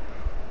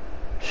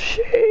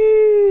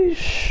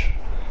 Sheesh.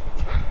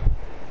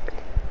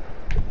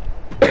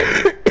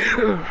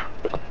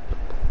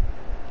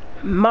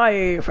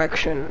 My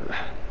faction.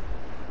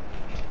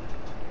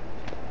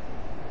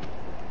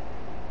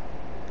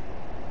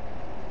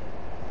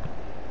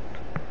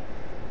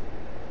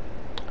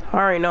 I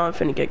already know I'm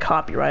finna get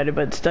copyrighted,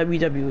 but it's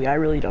WWE, I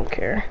really don't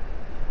care.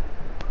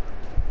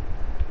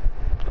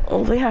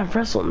 Oh, they have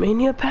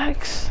WrestleMania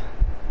packs?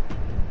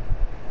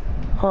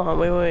 Hold on,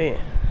 wait.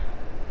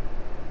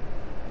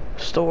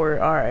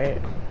 Store,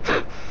 alright.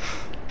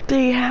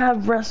 They have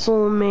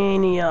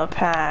WrestleMania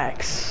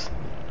packs.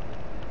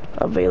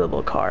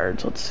 Available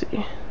cards, let's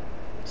see.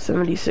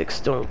 76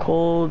 Stone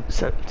Cold,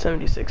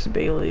 76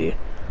 Bailey,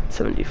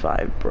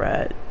 75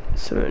 Brett,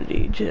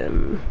 70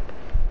 Jim,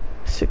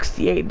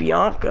 68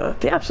 Bianca.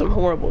 They have some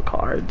horrible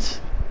cards.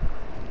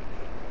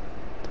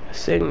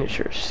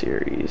 Signature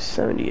Series,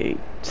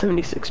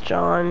 76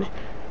 John.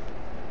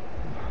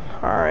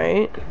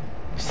 Alright.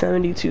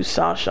 72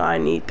 Sasha, I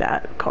need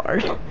that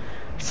card.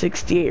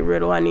 68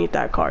 Riddle, I need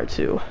that card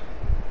too.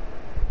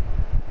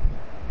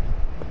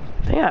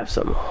 They have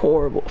some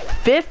horrible.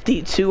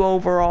 52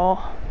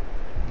 overall.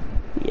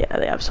 Yeah,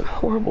 they have some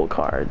horrible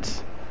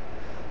cards.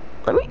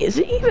 Is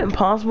it even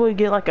possible to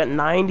get like a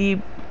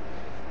 90?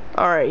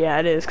 Alright, yeah,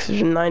 it is, because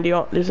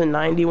there's a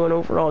 91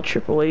 overall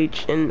Triple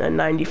H and a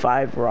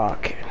 95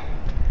 Rock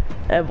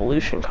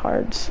Evolution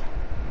cards.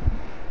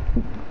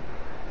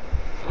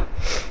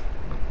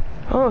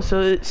 Oh,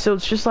 so it's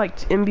just like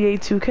NBA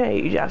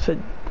 2K.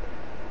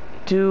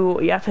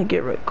 You have to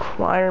get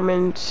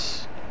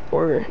requirements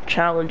or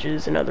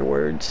challenges, in other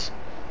words,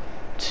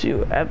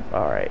 to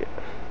alright.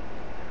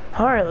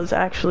 Alright, let's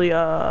actually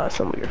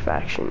assemble your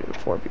faction in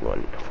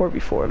 4v1,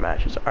 4v4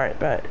 matches. Alright,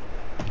 bet.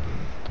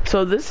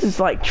 So this is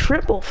like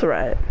triple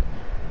threat.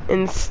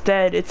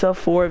 Instead, it's a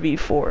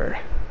 4v4.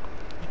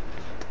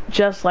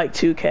 Just like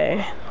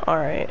 2K.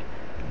 Alright.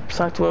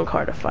 Select one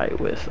card to fight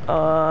with.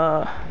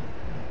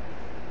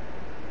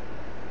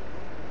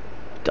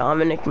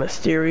 Dominic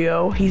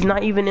Mysterio. He's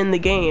not even in the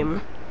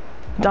game.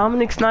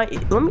 Dominic's not.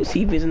 Let me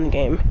see if he's in the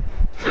game.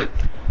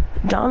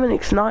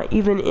 Dominic's not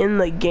even in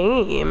the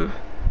game.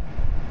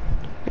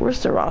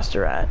 Where's the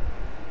roster at?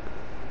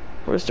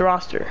 Where's the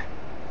roster?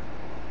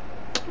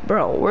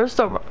 Bro, where's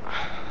the...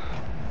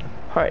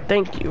 Alright,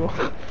 thank you.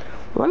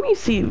 Let me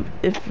see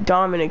if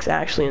Dominic's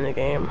actually in the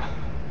game.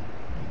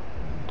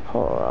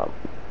 Hold up.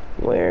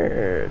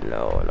 Where?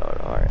 No.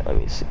 Alright, let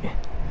me see.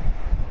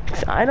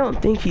 I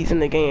don't think he's in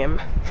the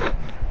game.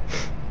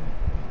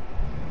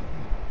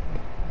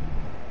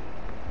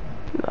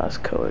 That's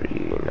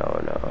Cody.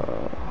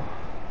 No.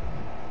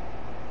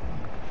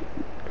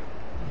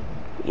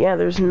 Yeah,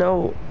 there's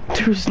no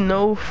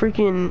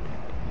freaking...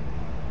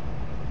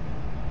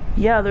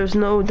 Yeah, there's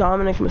no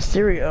Dominic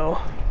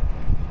Mysterio.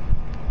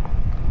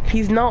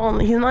 He's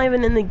not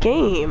even in the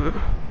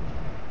game.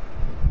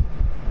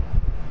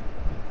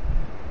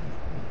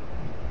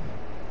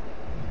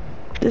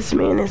 This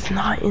man is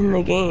not in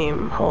the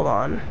game. Hold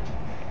on.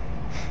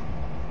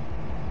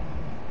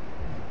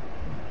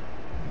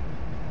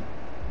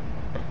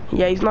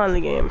 Yeah, he's not in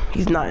the game.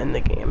 He's not in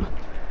the game.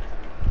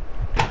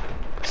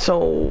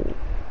 So,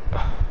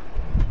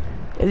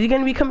 is he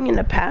gonna be coming in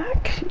a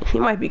pack? He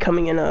might be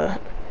coming in a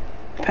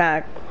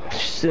pack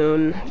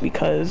soon,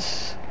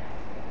 because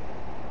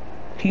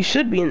he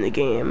should be in the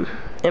game.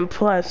 And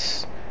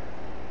plus,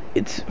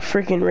 it's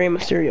freaking Rey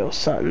Mysterio's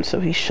son, so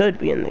he should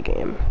be in the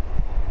game.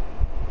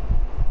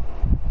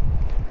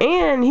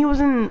 And he was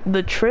in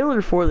the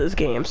trailer for this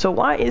game, so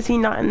why is he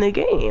not in the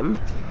game?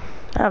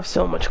 I have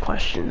so much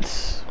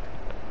questions.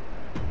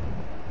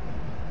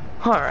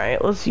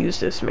 Alright, let's use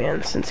this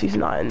man since he's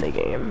not in the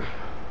game.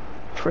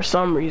 For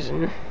some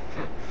reason.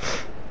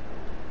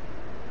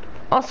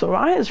 Also,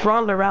 why is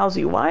Ronda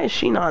Rousey, why is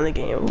she not in the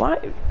game? Why?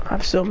 I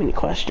have so many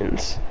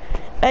questions.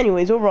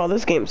 Anyways, overall,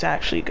 this game's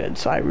actually good,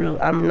 so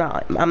I'm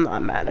not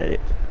mad at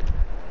it.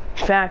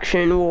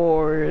 Faction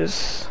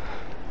Wars.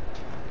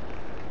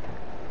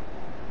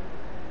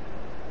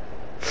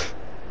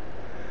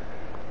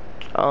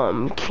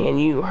 Can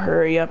you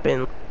hurry up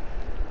and...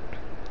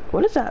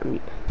 What does that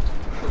mean?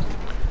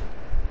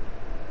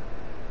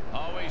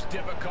 Always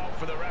difficult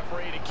for the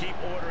referee to keep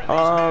order in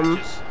these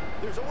matches.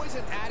 There's always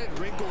an added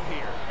wrinkle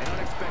here, an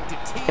unexpected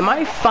team. Am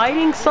I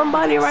fighting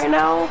somebody right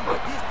now?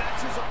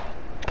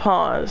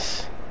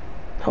 Pause.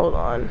 Hold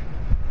on.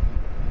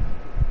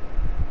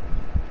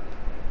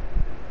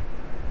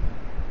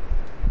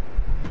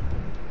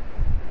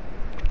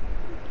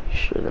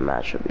 Sure, the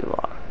match will be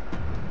locked.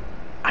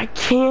 I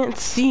can't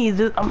see.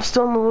 I'm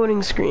still on the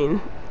loading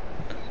screen.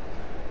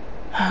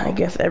 I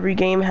guess every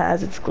game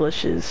has its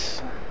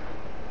glitches.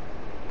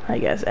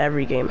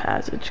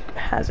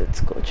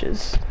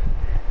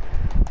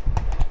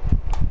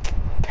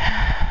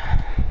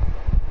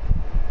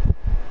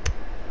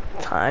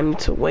 Time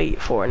to wait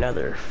for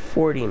another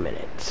 40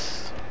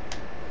 minutes.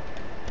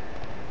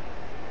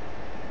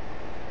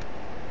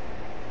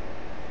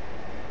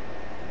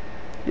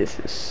 This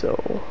is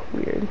so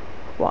weird.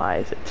 Why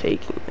is it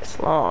taking this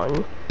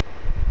long?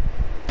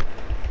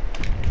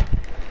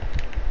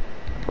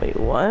 Wait,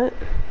 what?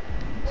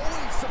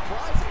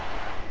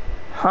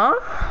 Huh?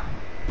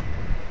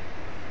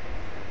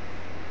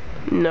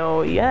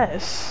 No,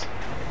 yes.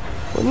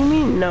 What do you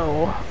mean,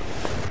 no?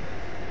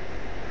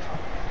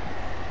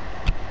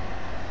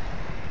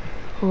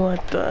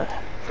 What the?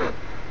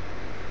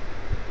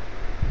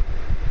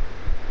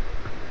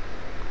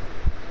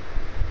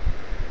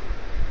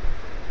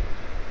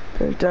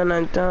 Dun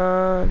dun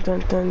dun dun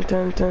dun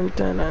dun dun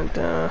dun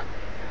dun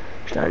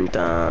dun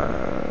dun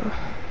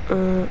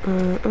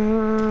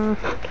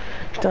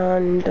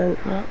dun dun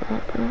dun.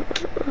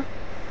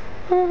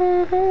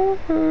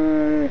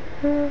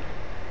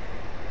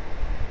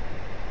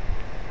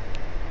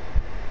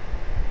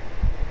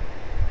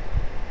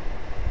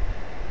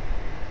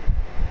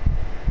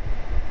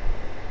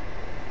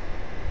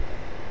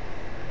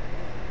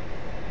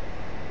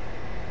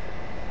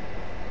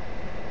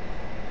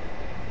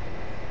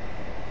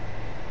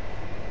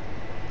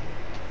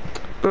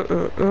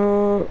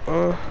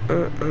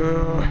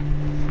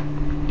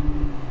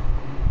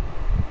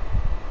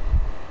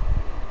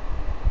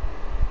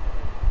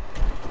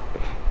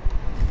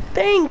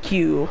 Thank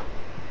you.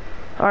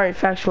 Alright,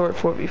 faction went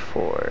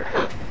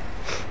 4v4.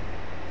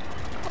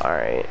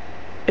 Alright.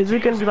 Is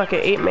it gonna be like an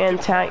 8-man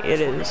tag?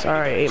 It is.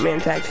 Alright, 8-man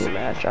tag team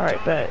match.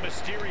 Alright, bet.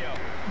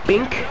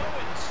 Bink.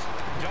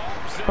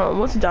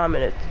 What's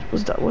dominant?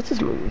 What's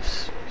his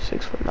moves?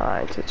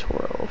 6'9" to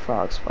twirl,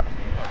 frog spot.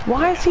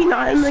 Why is he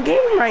not in the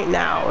game right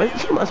now?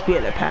 He must be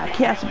in the pack.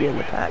 He has to be in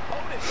the pack.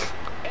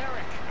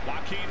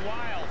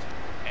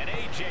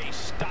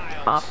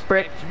 Off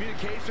brick.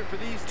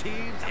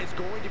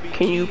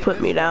 Can you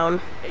put me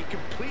down?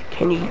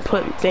 Can you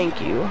put?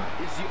 Thank you.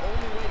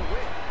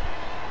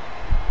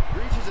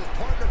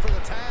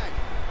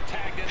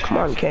 Come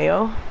on,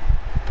 KO.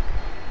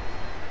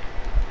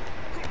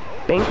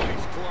 Bink.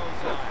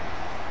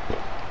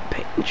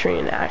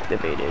 Train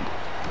activated.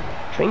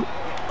 Bink.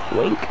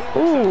 Wink.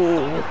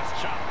 Ooh.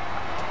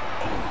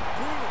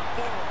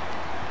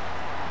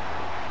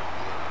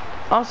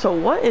 Also,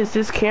 what is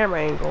this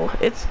camera angle?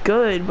 It's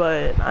good,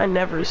 but I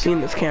never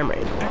seen this camera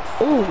angle.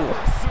 Ooh.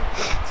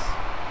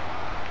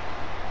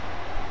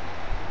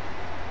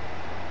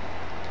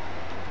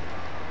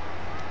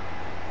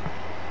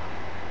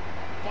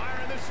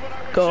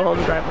 Go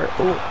home driver.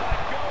 Ooh.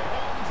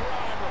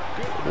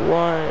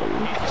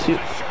 1, 2.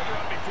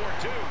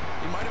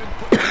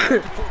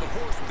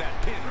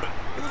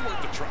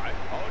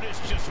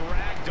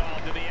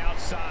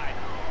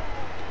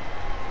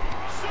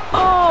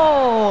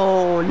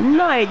 Oh,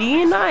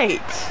 nighty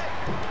night.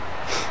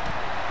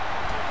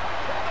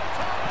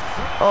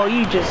 Oh,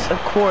 you just, of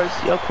course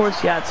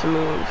you had to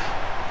move.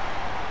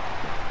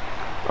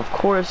 Of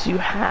course you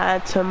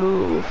had to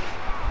move.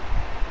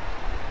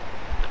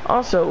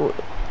 Also,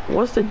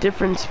 what's the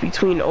difference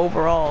between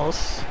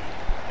overalls?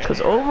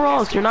 Because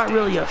overalls, you're not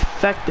really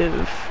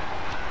effective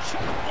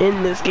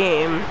in this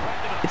game.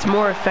 It's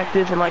more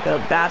effective in like a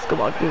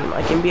basketball game,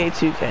 like NBA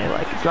 2K.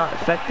 Like, it's not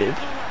effective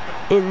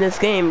in this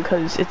game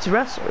because it's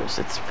wrestlers.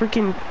 It's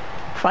freaking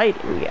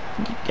fighting. Yeah,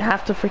 you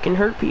have to freaking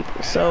hurt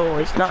people. So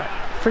it's not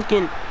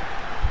freaking.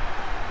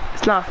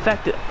 It's not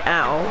effective.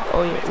 Ow.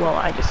 Oh yeah. Well,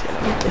 I just hit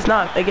him. It's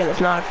not. Again,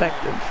 it's not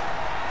effective.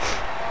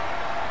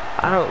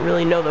 I don't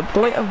really know the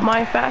point of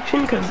my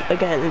faction because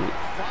again,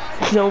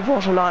 the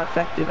overalls are not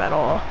effective at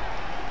all.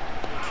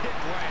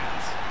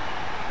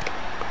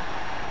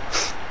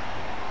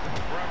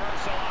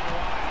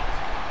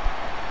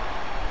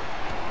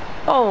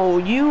 Oh,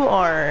 you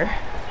are.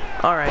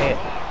 Alright.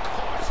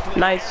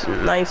 Nice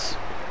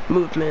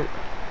movement.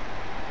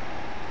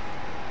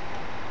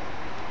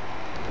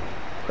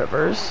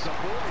 Reverse.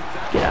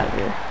 Get out of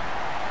here.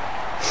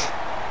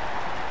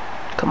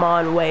 Come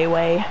on,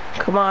 Way.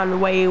 Come on,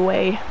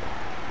 Way.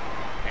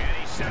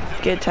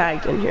 Get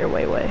tagged in here,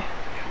 Way.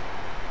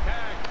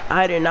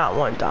 I did not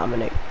want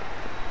Dominic.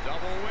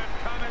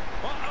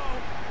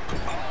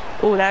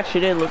 Oh, it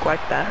actually did look like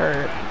that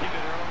hurt.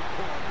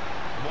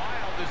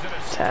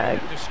 Tag.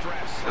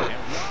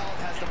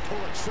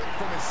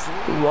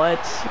 What?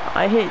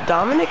 I hit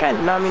Dominic? I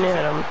did not mean to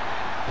hit him.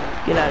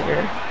 Get out of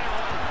here.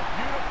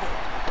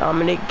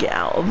 Dominic, get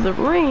out of the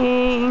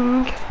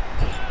ring.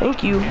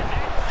 Thank you.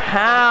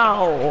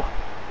 How?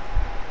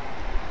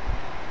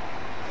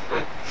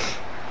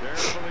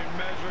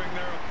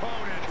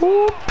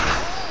 Whoop.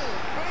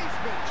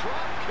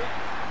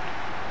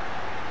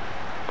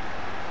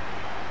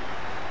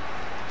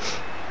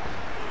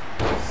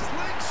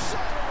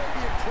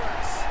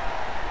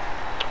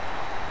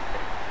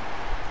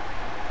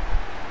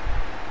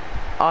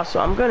 Also,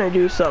 I'm gonna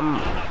do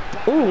some.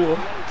 Ooh,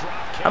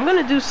 I'm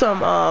gonna do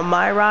some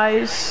My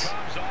Rise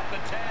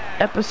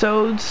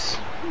episodes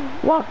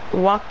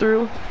walk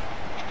through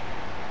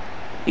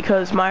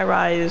because My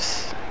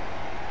Rise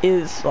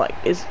is like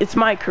it's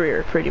my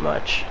career pretty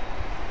much.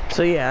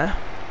 So yeah,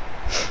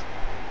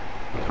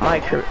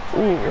 my career.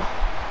 Ooh,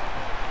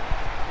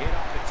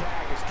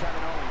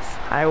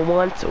 I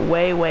want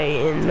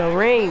Way in the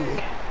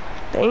ring.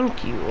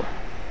 Thank you.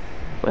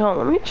 Well,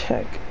 let me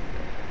check.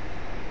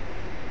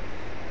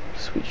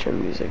 Sweet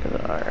trim music.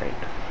 Alright.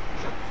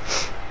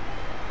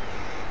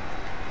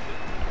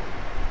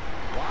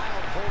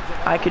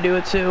 I could do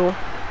it too.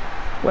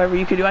 Whatever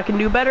you could do, I can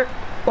do better.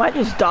 Well, I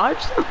just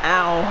dodged them?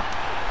 Ow.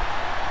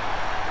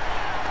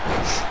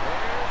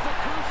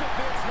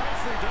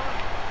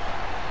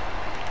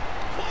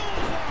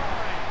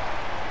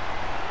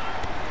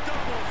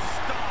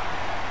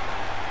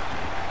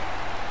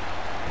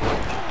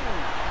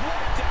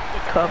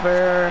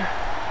 Cover.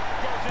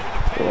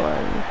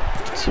 1,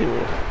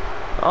 2.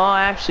 Oh,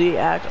 I actually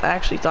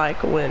thought I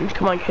could win.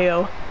 Come on,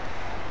 KO.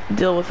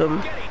 Deal with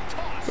him.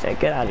 Yeah,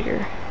 get out of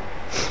here.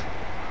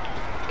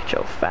 Get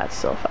your fat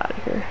self out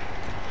of here.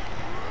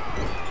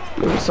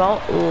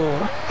 Moonsault.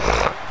 Ooh.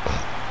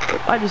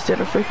 I just did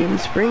a freaking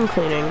spring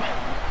cleaning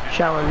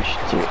challenge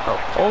too.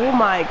 Oh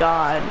my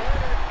god.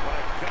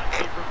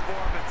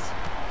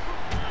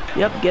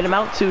 Yep, get him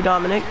out too,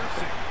 Dominic.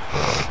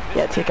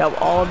 Yeah, take out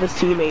all of his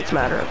teammates,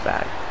 matter of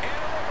fact.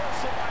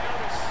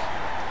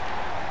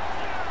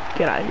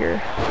 Get out of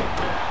here.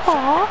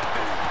 Aww.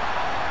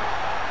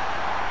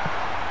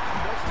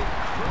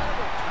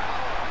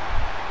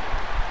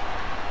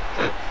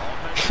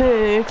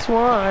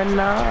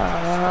 619.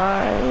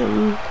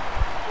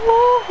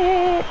 Oh,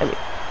 hey.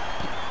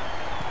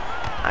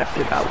 I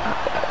forgot about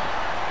that.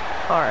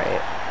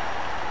 Alright.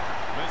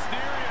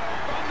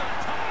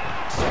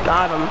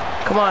 Got him.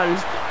 Come on,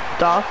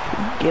 Dolph.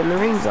 Get in the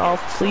ring,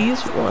 Dolph,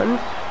 please. 1,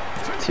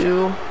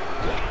 2,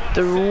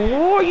 3.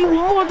 Oh, you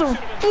mother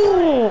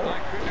fool!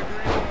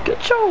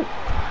 Get your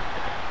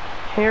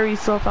hairy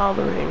self out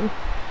of the ring.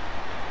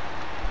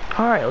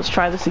 Alright, let's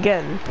try this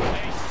again.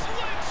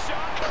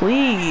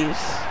 Please.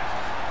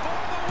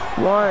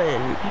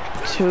 1,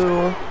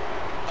 2,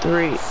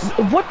 3.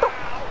 What the?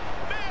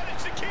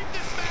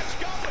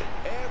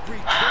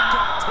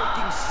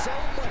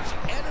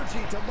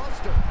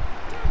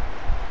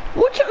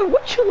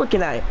 What you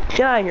looking at?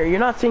 Get out of here. You're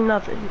not seeing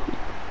nothing.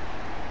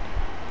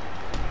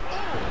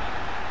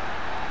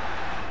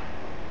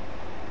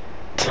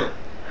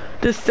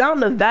 The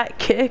sound of that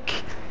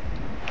kick.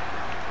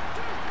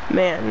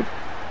 Man.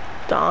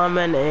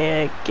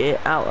 Dominic,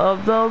 get out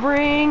of the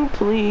ring,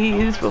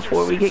 please,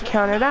 before we get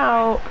counted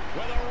out.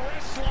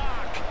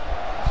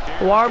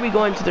 Why are we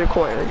going to their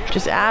corner?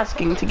 Just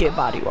asking to get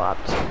body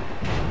whopped.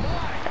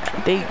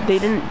 They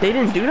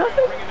didn't do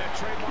nothing?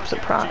 I'm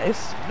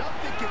surprised.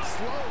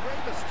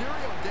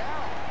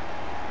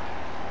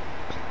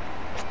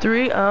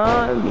 3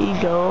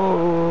 amigos.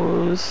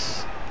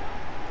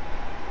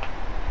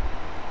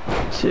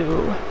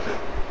 2.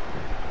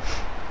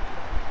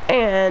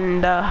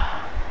 And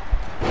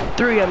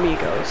 3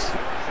 amigos.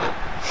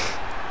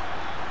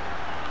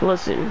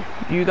 Listen,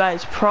 you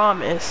guys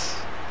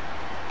promise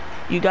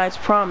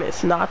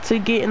not to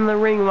get in the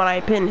ring when I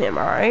pin him,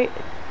 alright?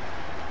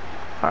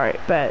 Alright,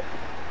 bet.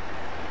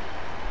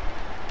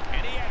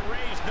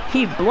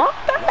 He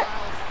blocked that?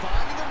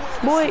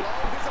 Boy.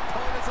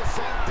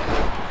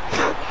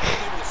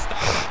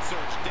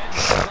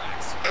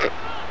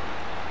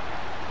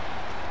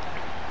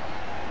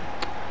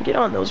 Get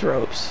on those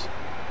ropes.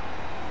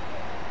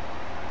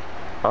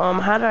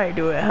 How did I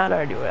do it?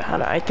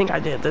 I think I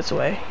did it this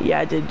way. Yeah,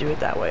 I did do it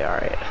that way,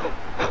 alright.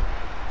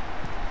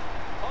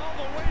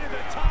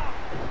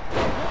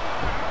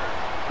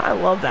 I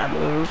love that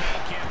move.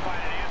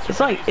 It's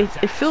like, it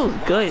feels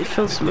good, it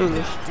feels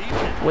smooth.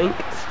 Wink.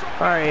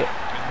 Alright.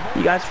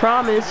 You guys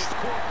promised.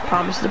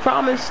 Promise to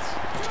promise.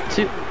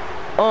 To,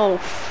 oh,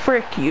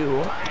 frick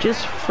you.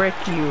 Just frick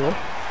you.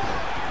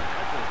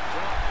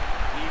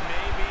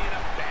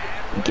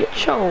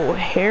 Get your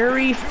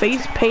hairy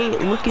face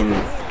paint looking.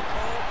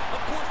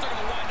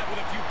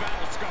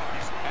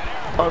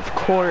 Of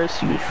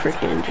course you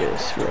freaking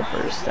just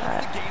reverse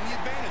that.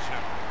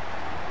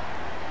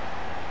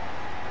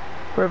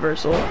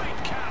 Reversal.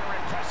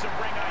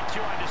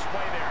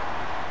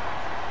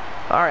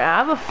 Alright, I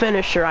have a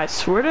finisher, I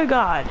swear to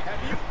God.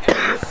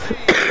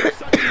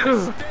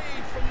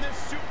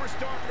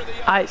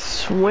 I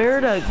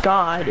swear to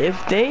God,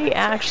 if they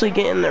actually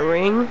get in the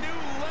ring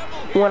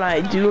when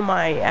I do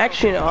my,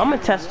 actually no, I'm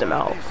gonna test them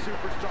out.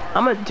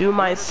 I'm gonna do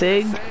my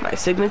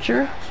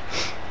signature,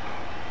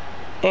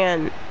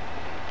 and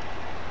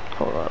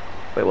hold up,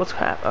 wait, what's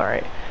happening?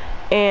 Alright,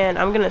 and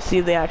I'm gonna see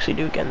if they actually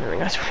do get in the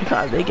ring. I swear to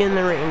God, if they get in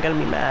the ring, I'm gonna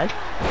be mad.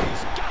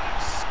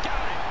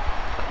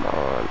 Come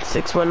on,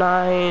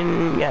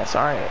 619, yes,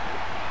 alright.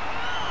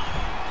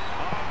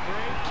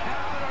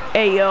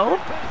 Hey yo,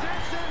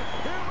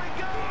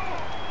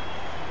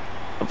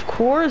 of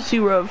course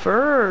you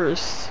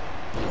reverse.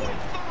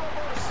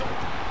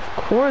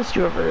 Of course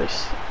you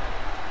reverse.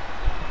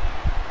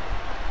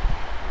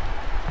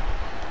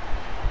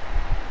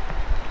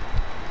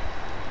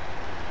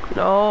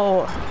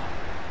 No.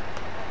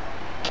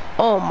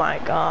 Oh my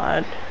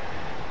God.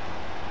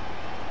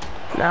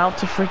 Now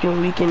to freaking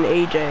weaken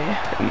AJ.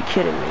 Are you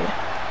kidding me?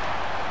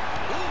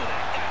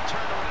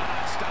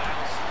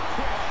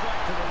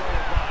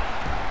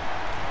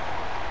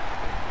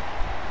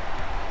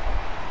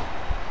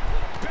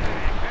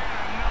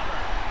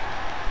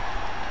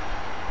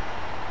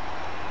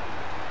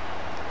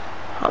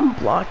 I'm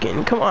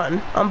blocking. Come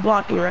on. I'm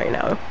blocking right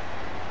now.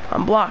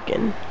 I'm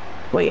blocking.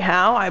 Wait,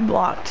 how? I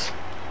blocked.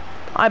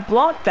 I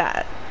blocked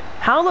that.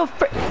 How the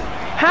frick?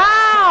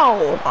 How?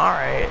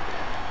 Alright.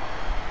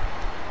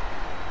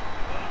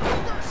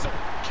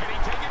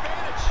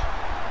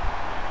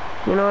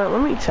 You know what?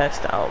 Let me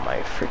test out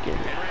my freaking.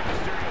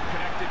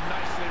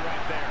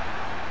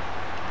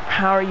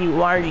 How are you?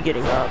 Why are you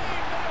getting up?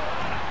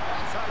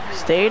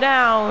 Stay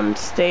down.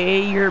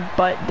 Stay your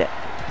butt down.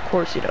 Of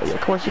course you don't.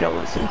 Of course you don't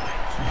listen.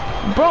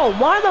 Bro,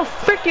 why the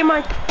frick am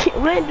I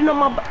landing on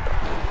my butt?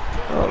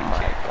 Oh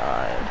my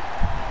God.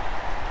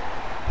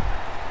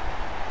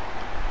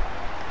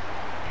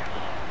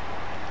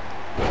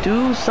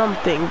 Do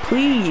something,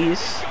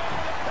 please.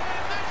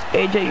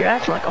 AJ, you're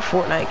acting like a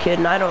Fortnite kid,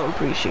 and I don't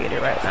appreciate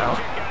it right now.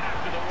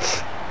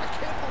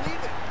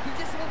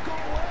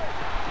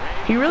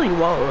 He really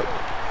won't.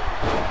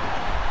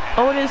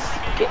 Otis,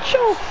 get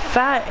your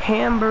fat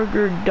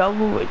hamburger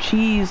double with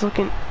cheese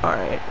looking.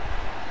 Alright.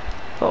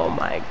 Oh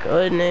my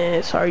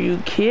goodness, are you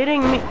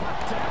kidding me?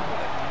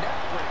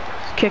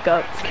 Kick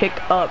up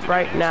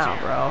right now,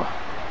 bro.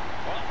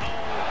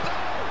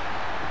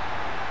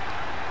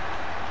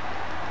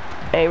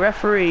 Hey,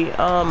 referee,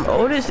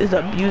 Otis is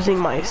abusing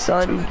my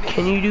son.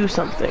 Can you do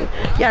something?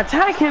 Yeah,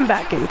 tag him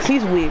back in, 'cause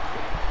he's weak.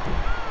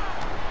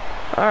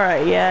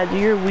 Alright, yeah, do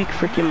your weak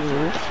freaking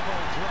move.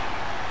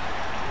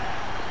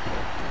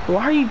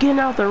 Why are you getting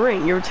out the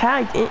ring? You're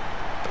tagged in.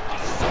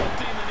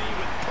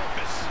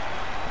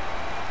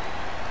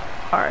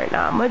 Alright,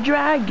 now I'm gonna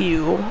drag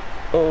you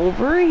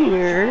over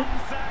here.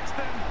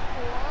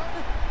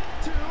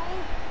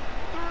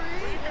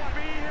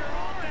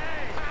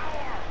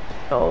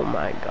 Oh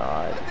my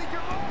god.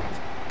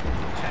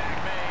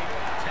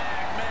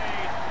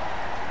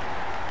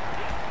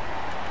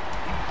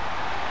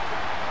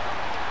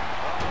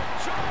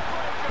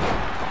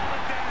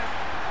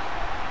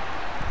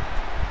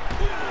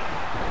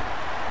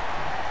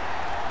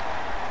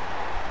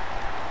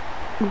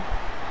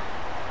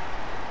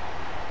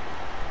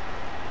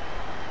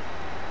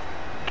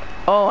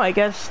 Oh, I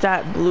guess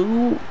that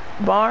blue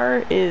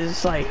bar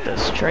is like the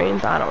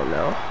strength. I don't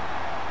know.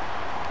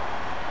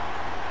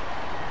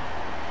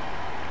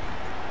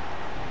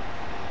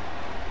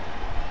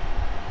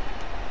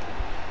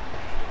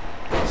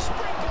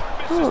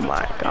 Oh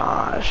my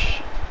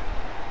gosh.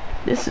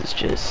 This is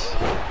just...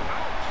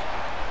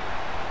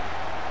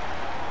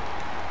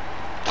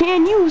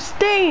 Can you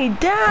stay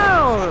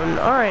down?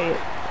 Alright.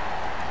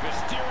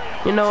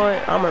 You know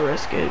what? I'm gonna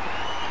risk it.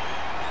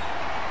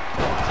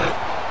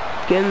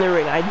 Get in the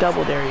ring. I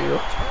double dare you.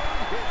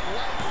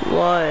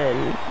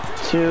 1,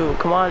 2.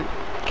 Come on.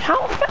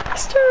 How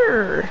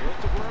faster?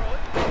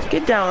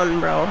 Get down,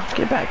 bro.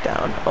 Get back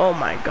down. Oh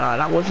my god.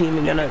 I wasn't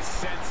even gonna...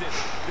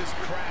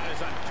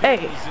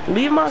 Hey,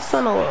 leave my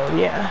son alone.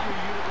 Yeah.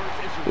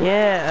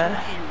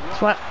 Yeah.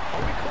 That's what...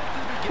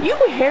 You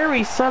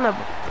hairy son of...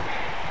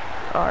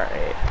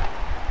 Alright.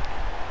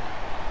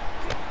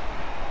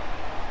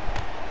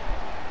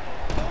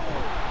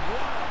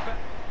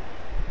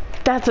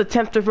 That's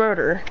attempted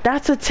murder.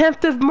 That's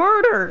attempted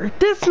murder.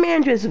 This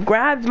man just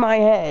grabbed my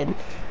head.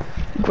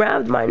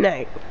 Grabbed my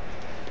neck.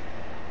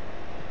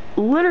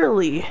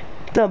 Literally,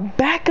 the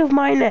back of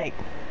my neck.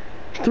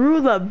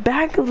 Through the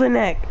back of the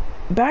neck.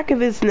 Back of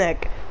his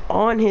neck.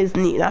 On his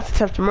knee. That's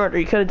attempted murder.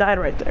 He could have died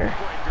right there.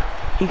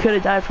 He could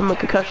have died from a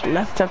concussion.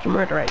 That's attempted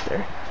murder right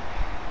there.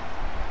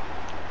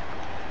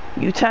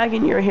 You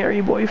tagging your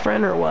hairy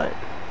boyfriend or what?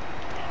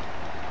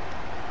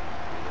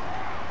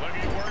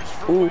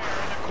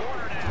 Oof.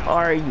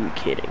 Are you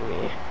kidding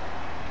me?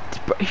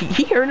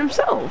 He hurt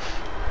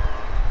himself.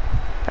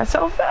 That's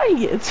how fat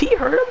he gets. He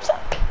hurt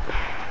himself.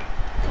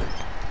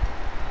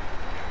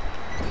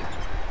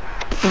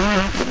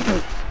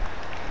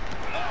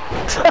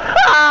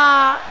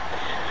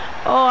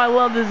 Oh, I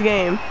love this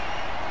game.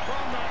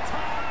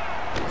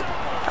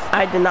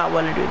 I did not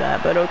want to do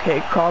that, but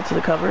okay. Crawl to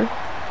the cover.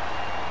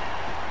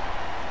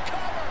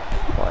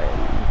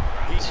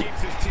 1,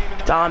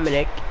 2.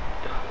 Dominic,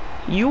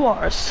 you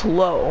are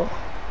slow.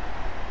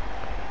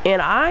 And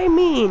I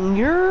mean,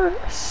 you're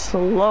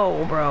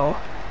slow, bro.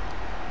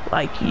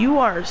 Like, you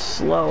are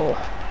slow.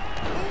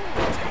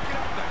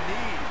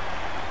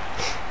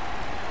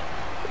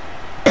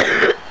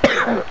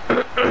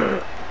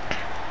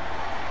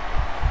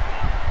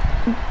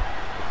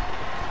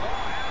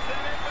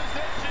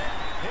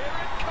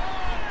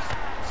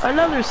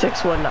 Another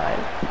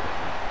 619.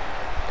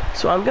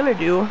 So I'm gonna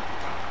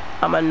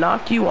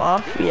knock you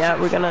off. Yeah,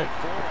 I'm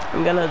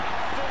gonna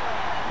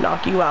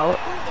knock you out.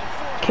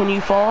 Can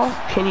you fall?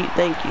 Can you?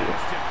 Thank you.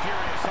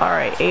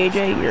 Alright,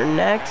 AJ, you're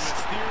next.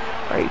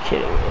 Are you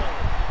kidding me?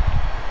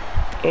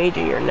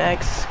 AJ, you're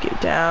next.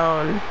 Get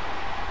down.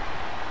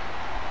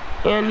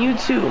 And you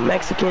too,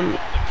 Mexican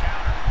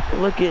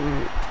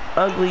looking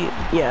ugly.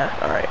 Yeah,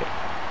 alright.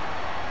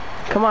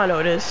 Come on,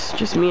 Otis.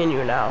 Just me and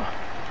you now.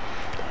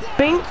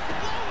 Bing.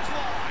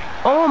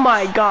 Oh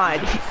my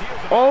god.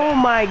 Oh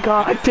my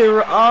god,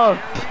 they're up.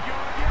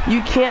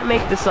 You can't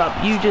make this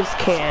up. You just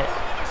can't.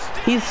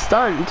 He's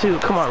stunned too.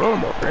 Come on, roll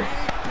him over.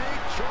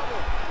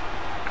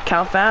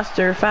 Count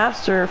faster,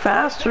 faster,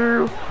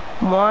 faster.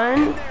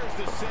 1.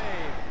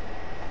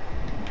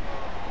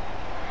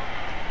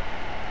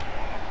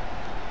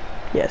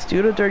 Yes,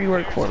 do the dirty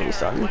work for me,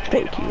 son.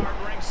 Thank you.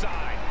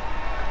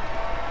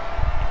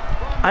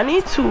 I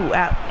need to win.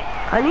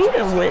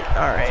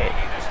 Alright.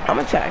 I'm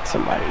gonna attack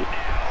somebody.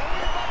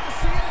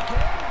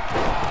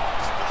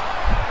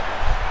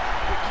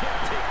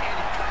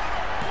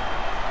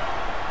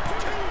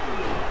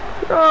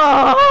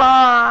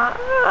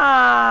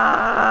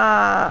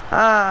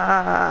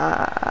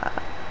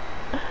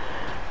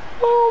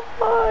 Oh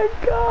my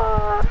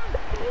god.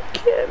 You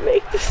can't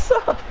make this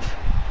up.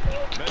 You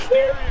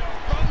can't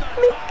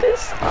make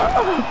this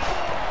up.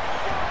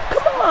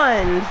 Come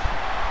on.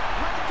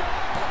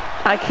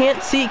 I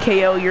can't see,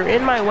 KO. You're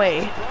in my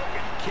way.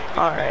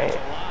 Alright.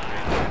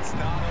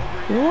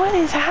 What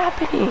is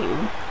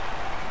happening?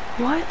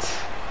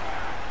 What?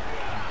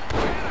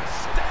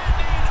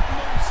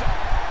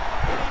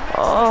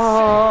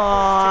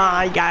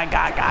 Oh, got.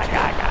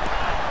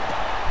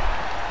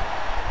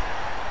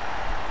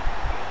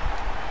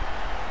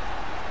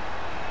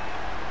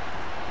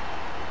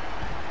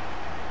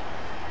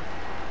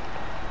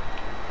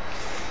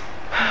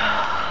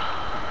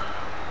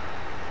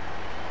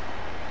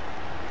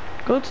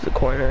 Go to the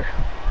corner.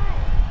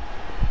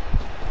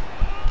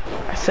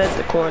 I said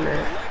the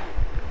corner.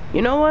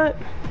 You know what?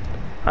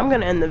 I'm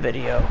gonna end the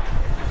video.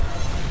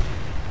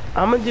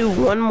 I'm gonna do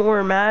one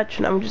more match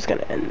and I'm just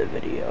gonna end the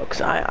video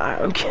because I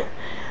don't care.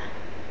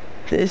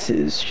 This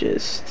is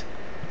just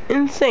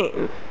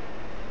insane.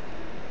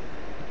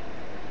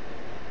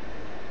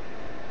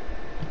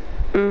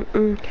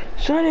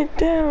 Shut it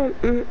down.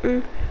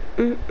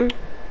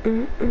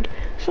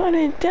 Shut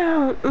it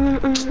down.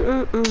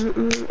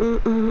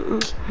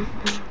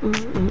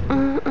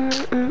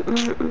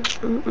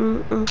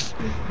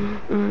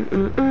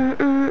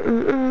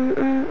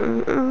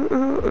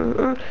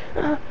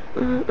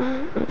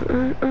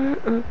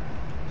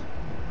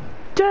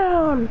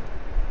 Down.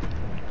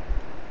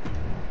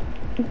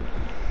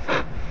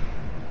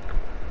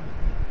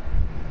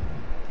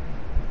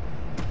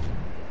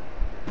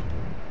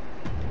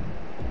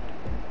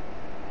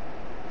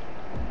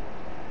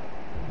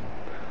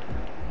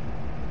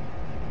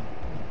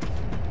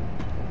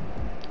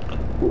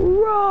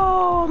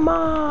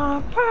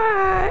 Roma.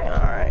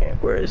 Alright,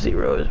 where's the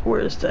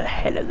where's the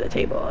head of the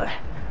table?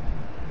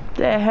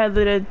 The head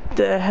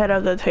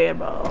of the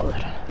table.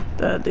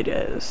 That it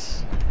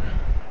is.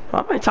 Why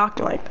am I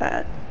talking like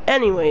that?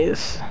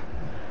 Anyways,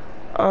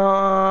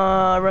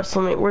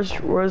 WrestleMania.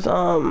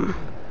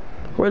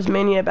 Where's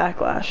Mania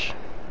Backlash?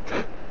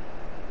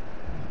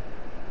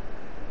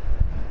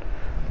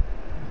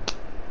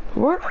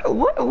 Where do I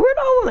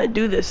want to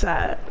do this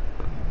at?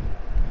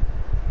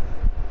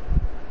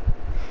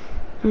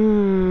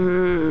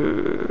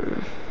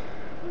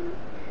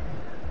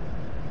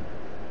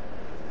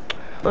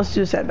 Let's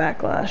do this at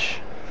Backlash.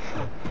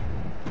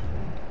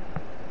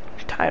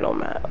 Title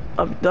match.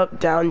 Up,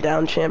 down,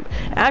 down champ.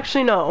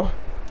 Actually, no.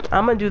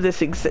 I'm gonna do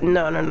this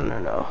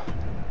no.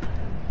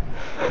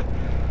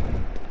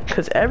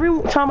 Because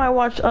every time I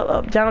watch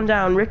up, down,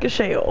 down,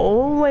 Ricochet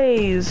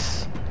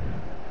always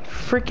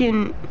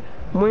freaking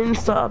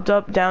wins the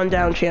up, down,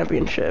 down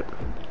championship.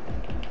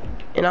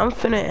 And I'm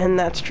finna end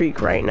that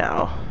streak right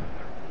now.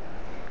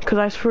 Because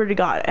I swear to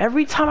God,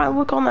 every time I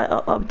look on that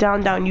up,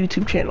 down, down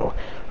YouTube channel,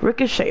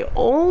 Ricochet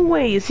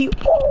always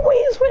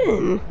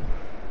win.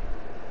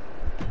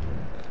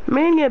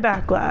 Mania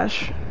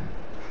Backlash.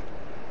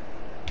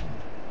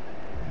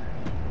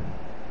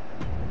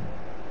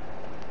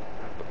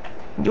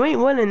 You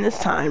ain't winning this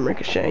time,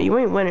 Ricochet. You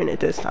ain't winning it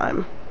this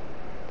time.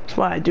 That's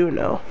why I do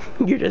know.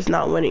 You're just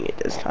not winning it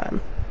this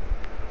time.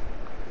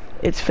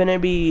 It's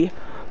finna be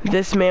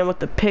this man with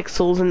the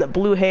pixels and the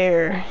blue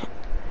hair.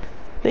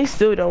 They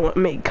still don't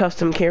make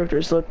custom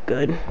characters look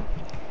good.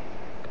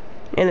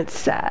 And it's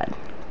sad.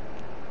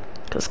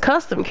 Because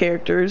custom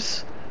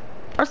characters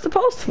are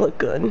supposed to look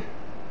good.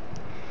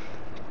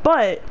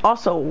 But,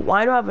 also,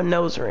 why do I have a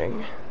nose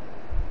ring?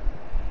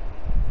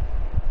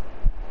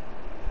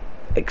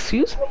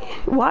 Excuse me?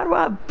 Why do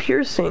I have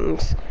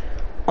piercings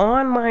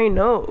on my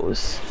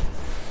nose?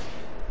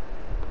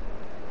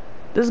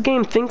 This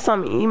game thinks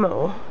I'm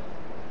emo.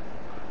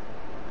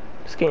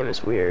 This game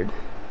is weird.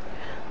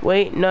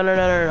 Wait, no.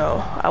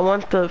 I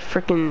want the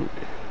freaking...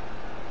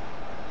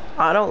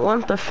 I don't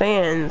want the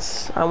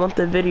fans. I want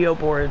the video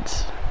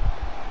boards.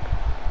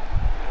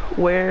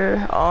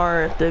 Where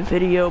are the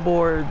video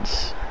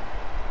boards?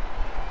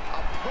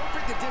 A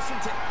perfect addition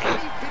to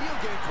any video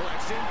game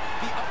collection.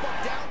 The up,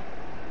 down.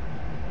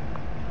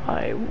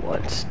 I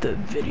want the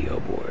video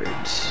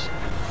boards.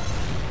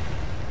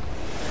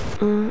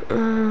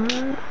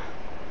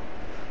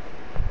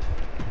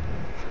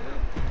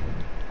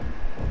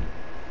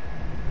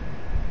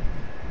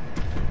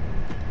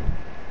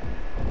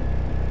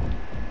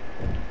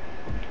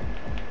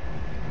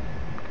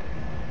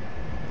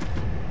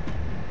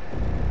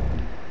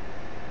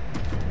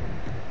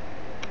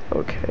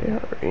 Okay,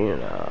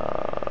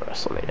 Arena,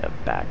 WrestleMania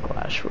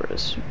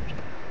Backlash.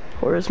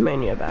 Where's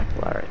Mania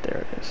Backlash? Right there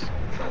it is.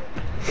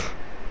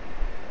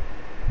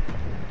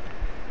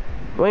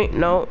 Wait,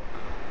 no.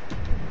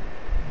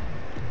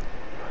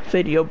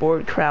 Video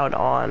board crowd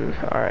on.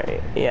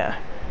 Alright, yeah.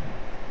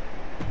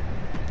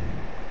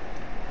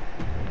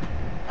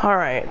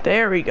 Alright,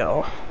 there we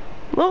go.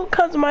 Little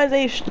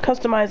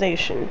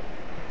customization.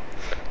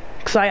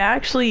 Cause I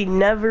actually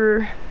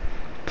never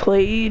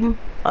played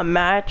a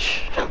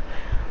match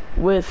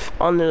with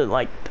in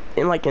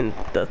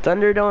the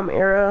Thunderdome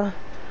era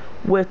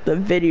with the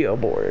video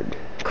board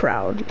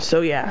crowd.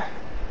 So yeah.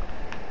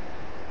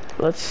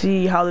 Let's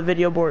see how the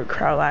video board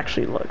crowd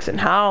actually looks and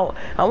how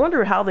I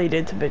wonder how they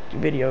did to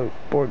video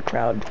board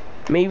crowd.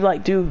 Maybe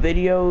like do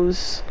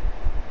videos,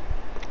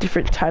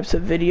 different types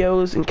of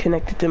videos, and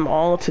connected them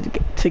all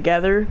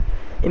together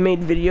and made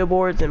video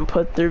boards and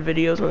put their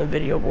videos on the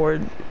video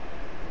board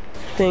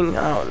thing.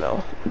 I don't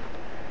know.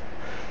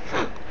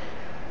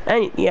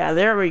 And yeah,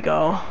 there we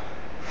go.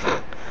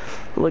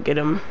 Look at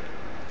him.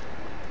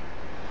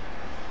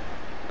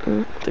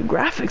 The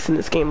graphics in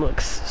this game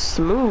looks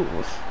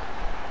smooth.